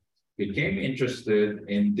bacteria, became interested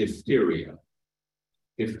in diphtheria.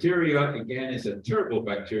 Diphtheria, again, is a terrible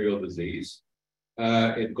bacterial disease.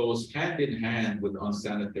 It goes hand in hand with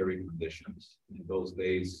unsanitary conditions. In those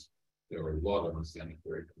days, there were a lot of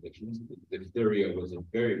sanitary conditions. Diphtheria was a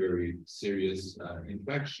very, very serious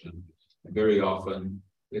infection. And very often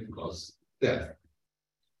it caused death.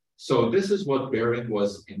 So this is what Bering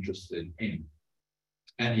was interested in.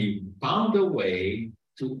 And he found a way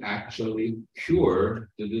to actually cure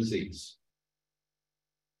the disease.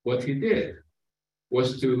 What he did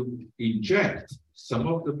was to inject some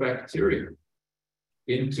of the bacteria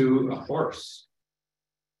into a horse.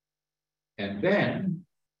 And then,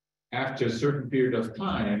 after a certain period of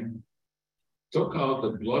time, took out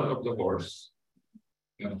the blood of the horse,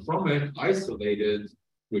 and from it isolated,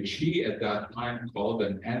 which he at that time called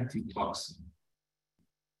an antitoxin.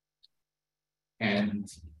 And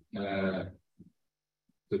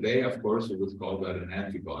today, of course, we would call that an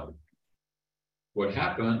antibody. What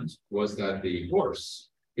happened was that the horse,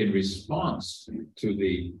 in response to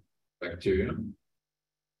the bacterium,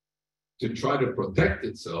 to try to protect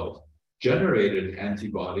itself, generated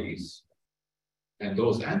antibodies, and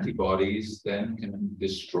those antibodies then can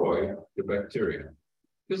destroy the bacteria.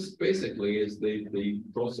 This basically is the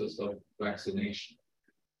process of vaccination.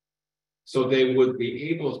 So they would be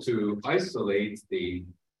able to isolate the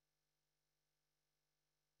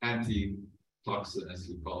antitoxin, as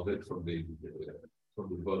he called it, from the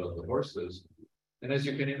blood of the horses. And as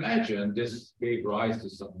you can imagine, this gave rise to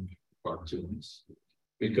some cartoons,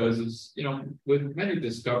 because it's, you know, with many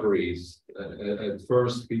discoveries, at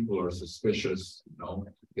first people are suspicious, you know,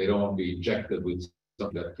 they don't want to be injected with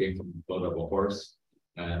something that came from the blood of a horse,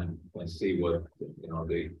 and see what, you know,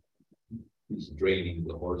 he's draining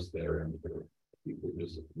the horse there, and people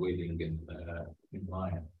just waiting in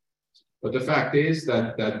line. But the fact is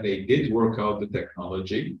that they did work out the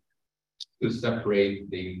technology to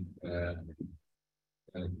separate the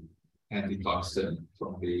antitoxin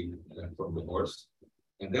from the horse,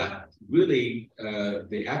 and that really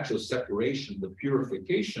the actual separation, the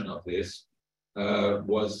purification of this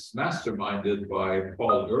was masterminded by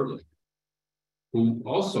Paul Ehrlich, who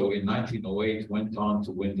also in 1908 went on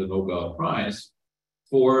to win the Nobel Prize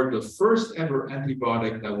for the first ever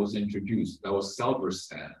antibiotic that was introduced. That was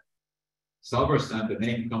salvarsan. Salvarsan, the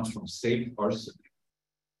name comes from safe arsenic,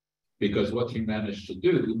 because what he managed to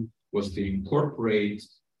do was to incorporate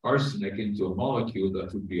arsenic into a molecule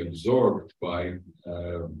that would be absorbed by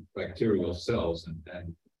bacterial cells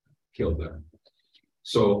and kill them.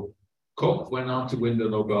 So Côte went on to win the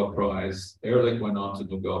Nobel Prize. Ehrlich went on to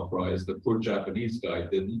Nobel Prize. The poor Japanese guy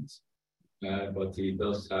didn't, but he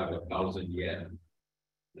does have 1,000 yen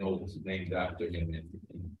note named after him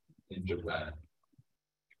in Japan.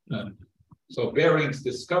 So Bering's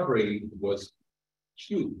discovery was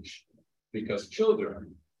huge, because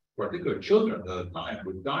children, particularly children at the time,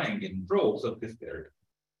 were dying in droves of diphtheria.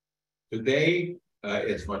 Today,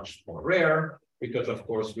 it's much more rare, because of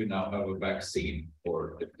course we now have a vaccine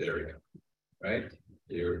for diphtheria, right?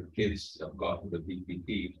 Your kids have gotten the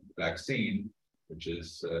DPT vaccine, which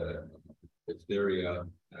is diphtheria,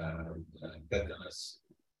 tetanus,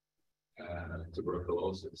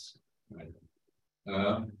 tuberculosis, right?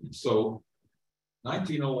 So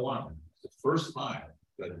 1901, the first time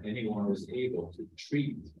that anyone was able to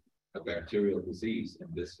treat a bacterial disease in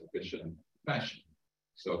this efficient fashion.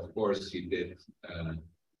 So of course he did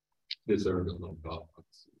deserve the Nobel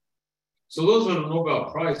Prize. So those are the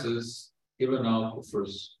Nobel Prizes given out the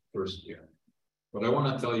first year. But I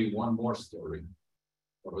want to tell you one more story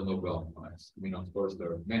of a Nobel Prize. I mean, of course,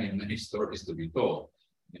 there are many, many stories to be told.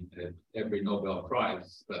 And every Nobel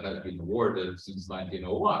Prize that has been awarded since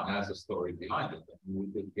 1901 has a story behind it. And we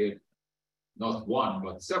could give not one,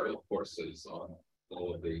 but several courses on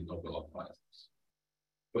all of the Nobel Prizes.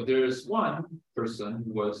 But there is one person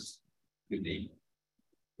who was unique,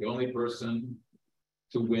 the only person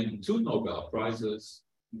to win 2 Nobel Prizes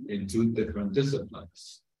in 2 different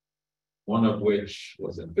disciplines, one of which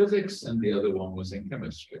was in physics and the other one was in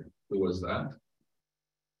chemistry. Who was that?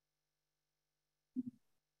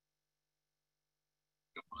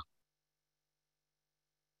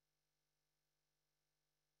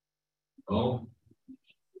 Oh,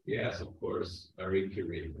 yes, of course, Marie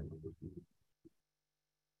Curie.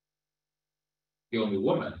 The only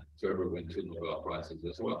woman to ever win 2 Nobel Prizes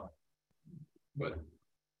as well. But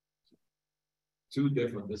 2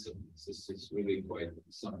 different disciplines. This is really quite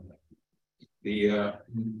something. The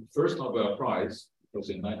first Nobel Prize was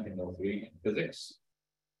in 1903 in physics.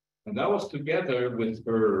 And that was together with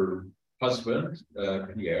her husband,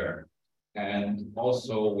 Pierre, and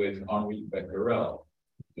also with Henri Becquerel,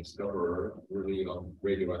 discoverer really on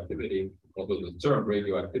radioactivity, although the term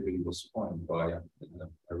radioactivity was coined by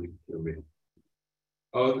Marie Curie.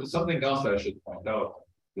 Something else I should point out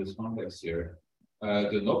in this context here,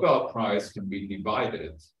 the Nobel Prize can be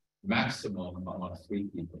divided maximum among 3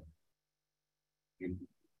 people.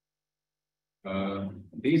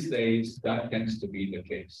 These days, that tends to be the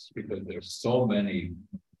case because there's so many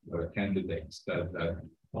candidates that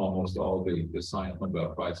almost all the science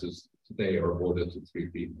Nobel Prizes today are awarded to 3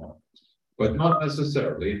 people. But not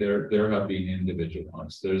necessarily. There have been individual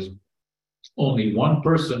ones. There's only one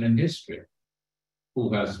person in history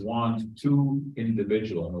who has won 2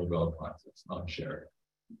 individual Nobel Prizes, not shared.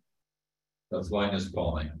 That's Linus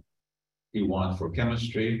Pauling. He won for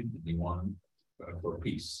chemistry, and he won for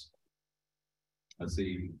peace.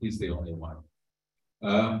 He's the only one.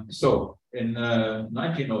 So in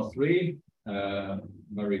 1903,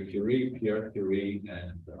 Marie Curie, Pierre Curie,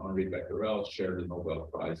 and Henri Becquerel shared the Nobel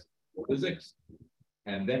Prize for physics.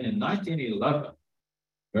 And then in 1911,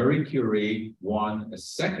 Marie Curie won a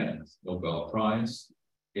 2nd Nobel Prize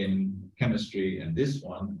in chemistry, and this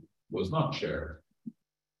one was not shared.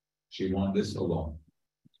 She won this alone.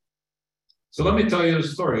 So let me tell you the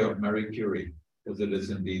story of Marie Curie, because it is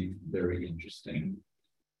indeed very interesting.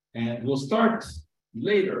 And we'll start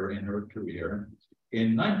later in her career,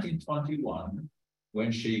 in 1921,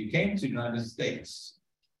 when she came to the United States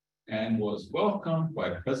and was welcomed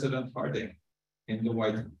by President Harding in the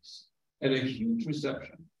White House at a huge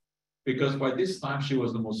reception, because by this time she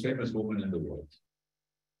was the most famous woman in the world.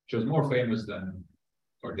 She was more famous than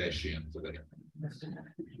Kardashian today.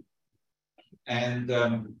 And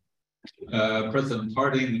President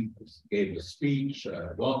Harding gave a speech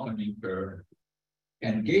welcoming her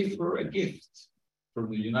and gave her a gift from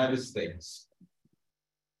the United States,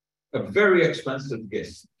 a very expensive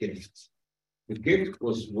gift. The gift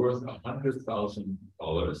was worth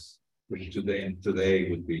 $100,000, which today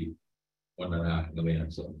would be $1.5 million,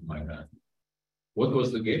 something like that. What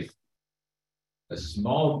was the gift? A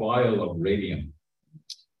small vial of radium.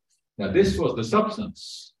 Now, this was the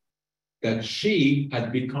substance that she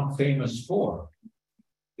had become famous for.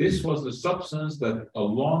 This was the substance that,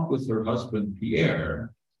 along with her husband,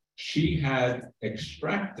 Pierre, she had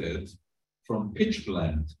extracted from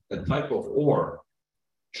pitchblende, a type of ore.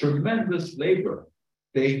 Tremendous labor.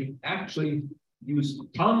 They actually used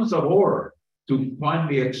tons of ore to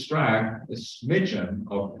finally extract a smidgen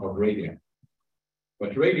of radium.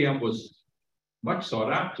 But radium was much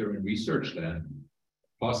sought after in research then,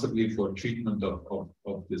 possibly for treatment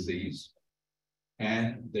of disease.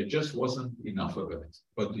 And there just wasn't enough of it.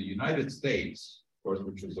 But the United States, of course,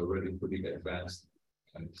 which was already pretty advanced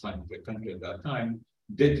scientific country at that time,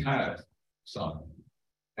 did have some.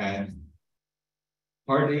 And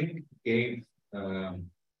Harding gave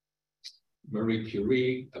Marie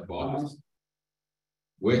Curie a box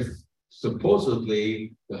with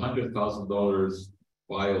supposedly the $100,000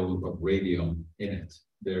 vial of radium in it.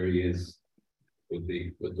 There he is with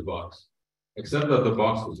the box, except that the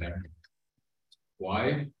box was empty.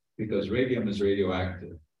 Why? Because radium is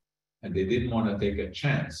radioactive, and they didn't want to take a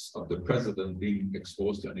chance of the president being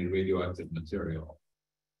exposed to any radioactive material.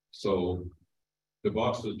 So the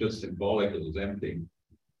box was just symbolic, it was empty.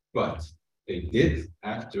 But they did,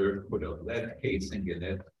 after, put a lead casing in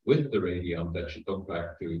it with the radium that she took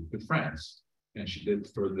back to France. And she did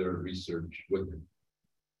further research with it.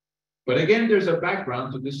 But again, there's a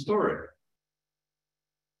background to this story.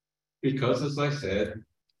 Because, as I said,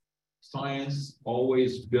 science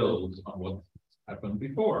always builds on what happened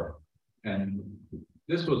before. And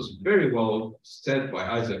this was very well said by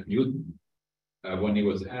Isaac Newton when he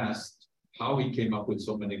was asked how he came up with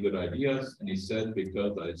so many good ideas. And he said,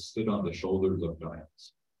 because I stood on the shoulders of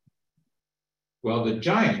giants. Well, the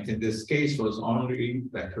giant in this case was Henri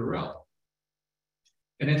Becquerel.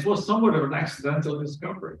 And it was somewhat of an accidental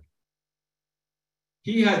discovery.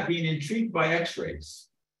 He had been intrigued by X-rays,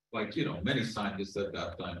 like, many scientists at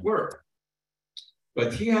that time were.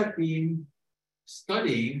 But he had been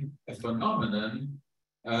studying a phenomenon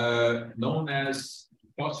known as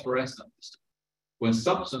phosphorescence, when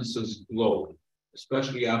substances glow,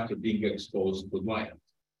 especially after being exposed to light.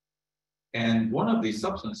 And one of these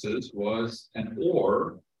substances was an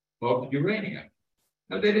ore of uranium.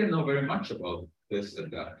 Now, they didn't know very much about this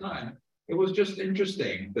at that time. It was just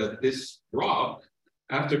interesting that this rock,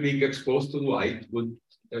 after being exposed to light, would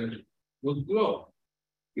glow.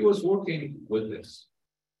 He was working with this.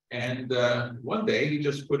 And one day, he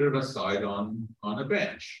just put it aside on a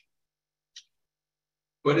bench.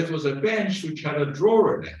 But it was a bench which had a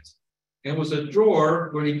drawer in it. It was a drawer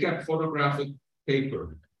where he kept photographic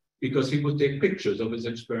paper because he would take pictures of his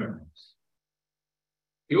experiments.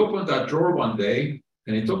 He opened that drawer one day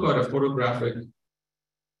and he took out a photographic,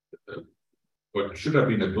 what should have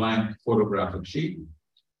been a blank photographic sheet,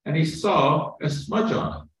 and he saw a smudge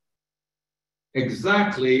on it,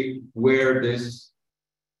 exactly where this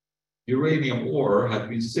uranium ore had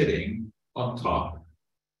been sitting on top,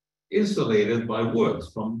 insulated by wood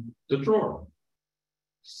from the drawer.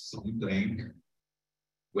 Something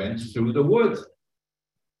went through the wood.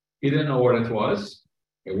 He didn't know what it was.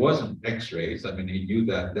 It wasn't X-rays. I mean, he knew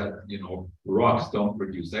that rocks don't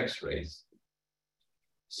produce X-rays.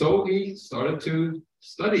 So he started to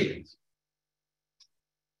study it.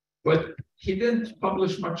 But he didn't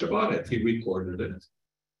publish much about it. He recorded it.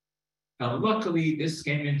 And luckily, this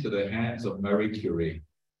came into the hands of Marie Curie,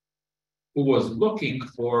 who was looking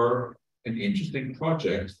for an interesting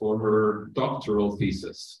project for her doctoral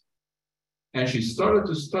thesis. And she started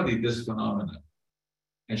to study this phenomenon.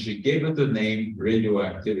 And she gave it the name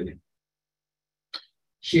radioactivity.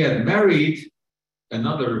 She had married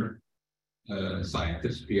another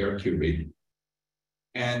scientist, Pierre Curie.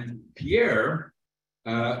 And Pierre,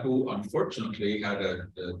 who unfortunately had a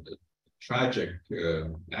tragic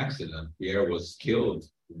accident. Pierre was killed,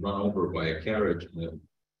 run over by a carriage in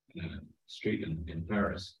a street in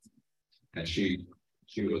Paris. And she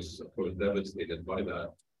was, of course, devastated by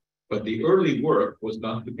that. But the early work was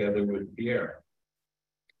done together with Pierre.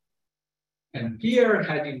 And Pierre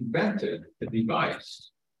had invented a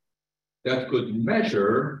device that could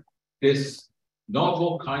measure this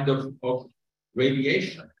novel kind of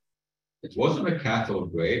radiation. It wasn't a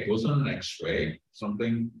cathode ray, it wasn't an X-ray,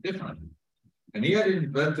 something different. And he had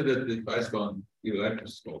invented a device called the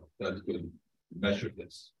electroscope that could measure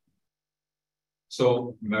this.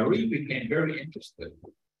 So Marie became very interested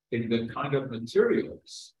in the kind of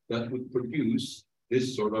materials that would produce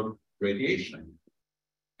this sort of radiation.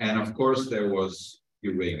 And of course, there was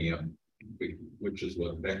uranium, which is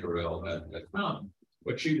what Becquerel had found.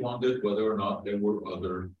 But she wondered whether or not there were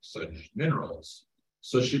other such minerals.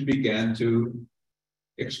 So she began to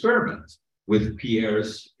experiment with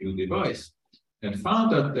Pierre's new device and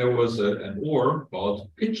found that there was an ore called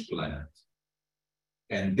pitchblende.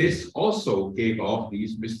 And this also gave off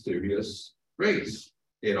these mysterious rays.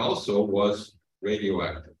 It also was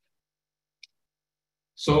radioactive.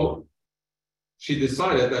 So she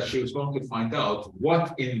decided that she was going to find out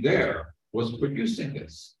what in there was producing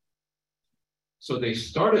this. So they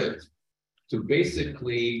started to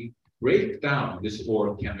basically break down this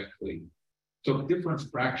ore chemically, took different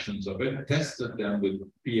fractions of it, tested them with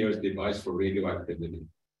Pierre's device for radioactivity,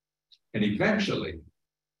 and eventually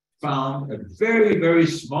found a very, very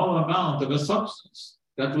small amount of a substance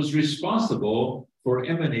that was responsible for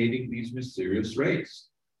emanating these mysterious rays.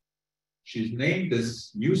 She's named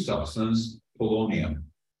this new substance polonium,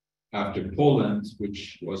 after Poland,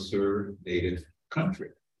 which was her native country.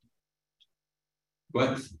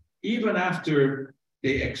 But even after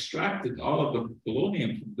they extracted all of the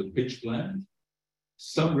polonium from the pitchblende,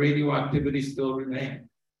 some radioactivity still remained.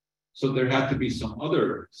 So there had to be some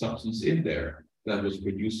other substance in there that was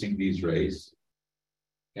producing these rays.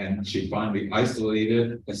 And she finally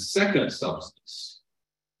isolated a second substance,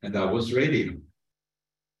 and that was radium.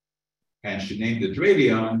 And she named it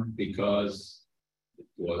radium because it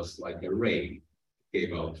was like a ray, it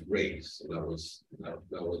gave out rays. So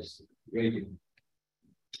that was radium.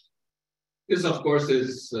 This, of course,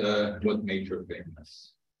 is what made her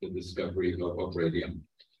famous, the discovery of radium.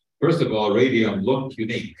 First of all, radium looked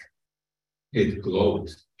unique. It glowed.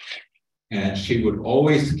 And she would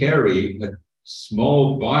always carry a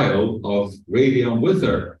small vial of radium with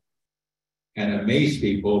her and amaze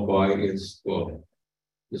people by its glow.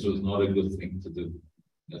 This was not a good thing to do,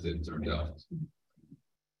 as it turned out.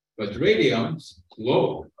 But radium's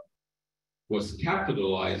glow was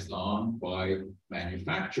capitalized on by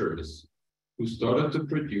manufacturers who started to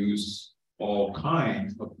produce all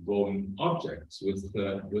kinds of glowing objects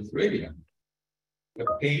with radium. A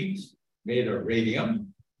paint made of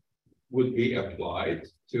radium would be applied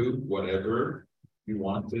to whatever you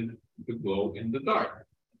wanted to glow in the dark.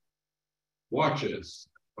 Watches,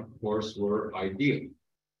 of course, were ideal,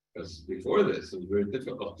 because before this, it was very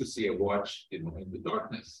difficult to see a watch in the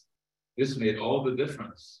darkness. This made all the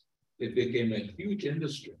difference. It became a huge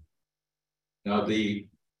industry. Now, the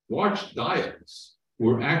watch dials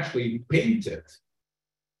were actually painted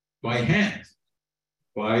by hand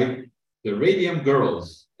by the radium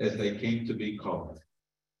girls, as they came to be called.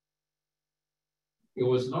 It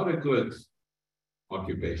was not a good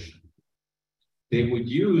occupation. They would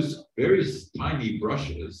use very tiny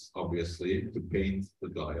brushes, obviously, to paint the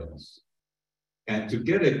dials. And to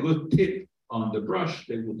get a good tip on the brush,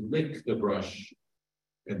 they would lick the brush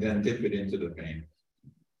and then dip it into the paint.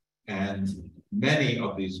 And many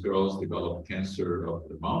of these girls developed cancer of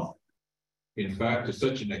the mouth. In fact, to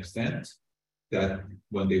such an extent that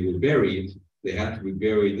when they were buried, they had to be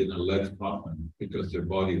buried in a lead coffin because their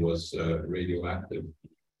body was radioactive.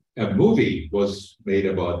 A movie was made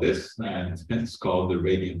about this, and it's called The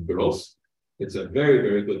Radium Girls. It's a very,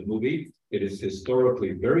 very good movie. It is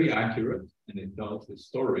historically very accurate, and it tells the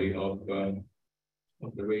story of the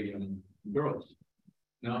radium girls.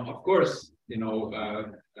 Now, of course,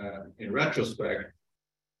 in retrospect,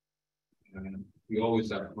 we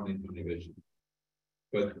always have 20/20 vision.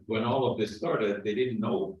 But when all of this started, they didn't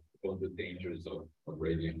know about the dangers of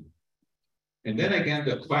radium. And then again,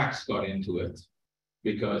 the quacks got into it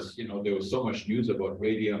because there was so much news about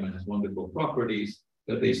radium and its wonderful properties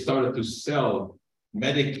that they started to sell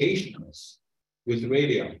medications with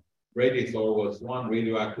radium. Radiator was one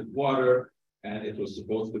radioactive water, and it was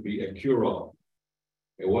supposed to be a cure-all.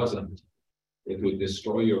 It wasn't. It would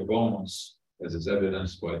destroy your bones, as is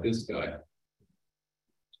evidenced by this guy.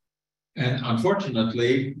 And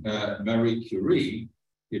unfortunately, Marie Curie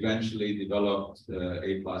eventually developed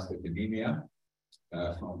aplastic anemia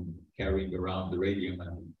from carrying around the radium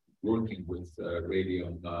and working with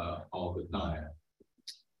radium all the time.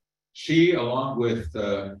 She, along with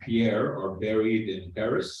Pierre, are buried in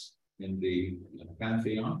Paris in the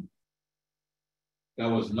Pantheon. That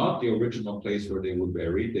was not the original place where they were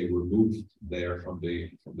buried. They were moved there from the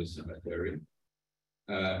cemetery.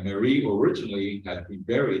 Marie originally had been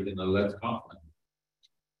buried in a lead coffin.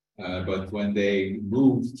 But when they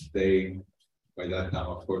moved, by that time,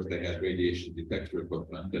 of course, they had radiation detector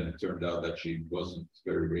equipment, and it turned out that she wasn't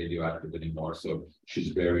very radioactive anymore. So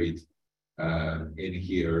she's buried in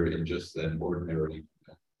here in just an ordinary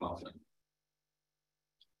coffin.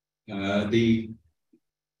 The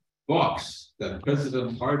box that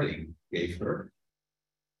President Harding gave her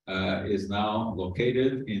is now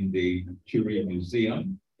located in the Curie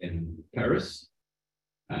Museum in Paris.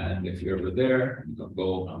 And if you're ever there, you can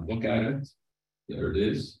go and look at it. There it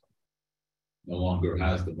is. No longer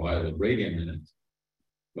has the vial of radium in it.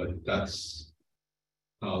 But that's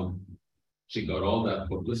how she got all that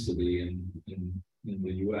publicity in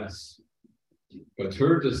the US. But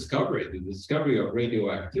her discovery, the discovery of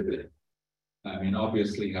radioactivity,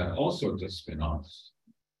 obviously had all sorts of spin-offs.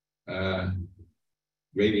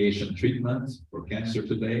 Radiation treatment for cancer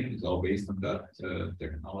today is all based on that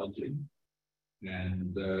technology.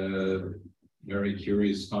 And Marie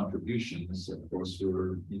Curie's contributions, of course,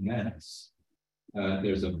 were immense.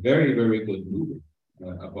 There's a very, very good movie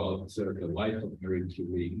about the life of Marie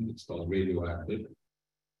Curie. It's called Radioactive.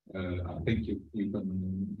 I think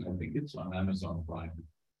it's on Amazon Prime.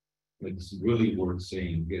 It's really worth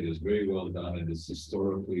seeing. It is very well done, and it's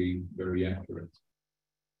historically very accurate.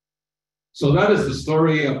 So that is the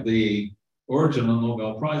story of the original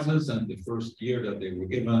Nobel Prizes and the first year that they were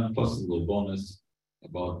given, plus a little bonus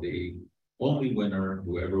about the only winner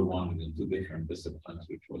who ever won in 2 different disciplines,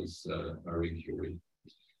 which was Marie Curie.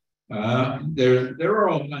 There are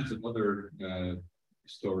all kinds of other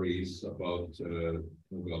stories about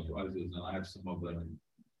Nobel Prizes, and I have some of them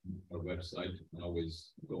on our website. You can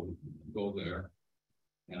always go there.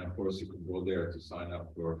 And of course, you can go there to sign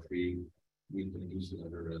up for a free weekly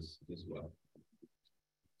newsletter as well.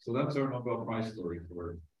 So that's our Nobel Prize story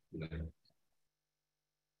for today.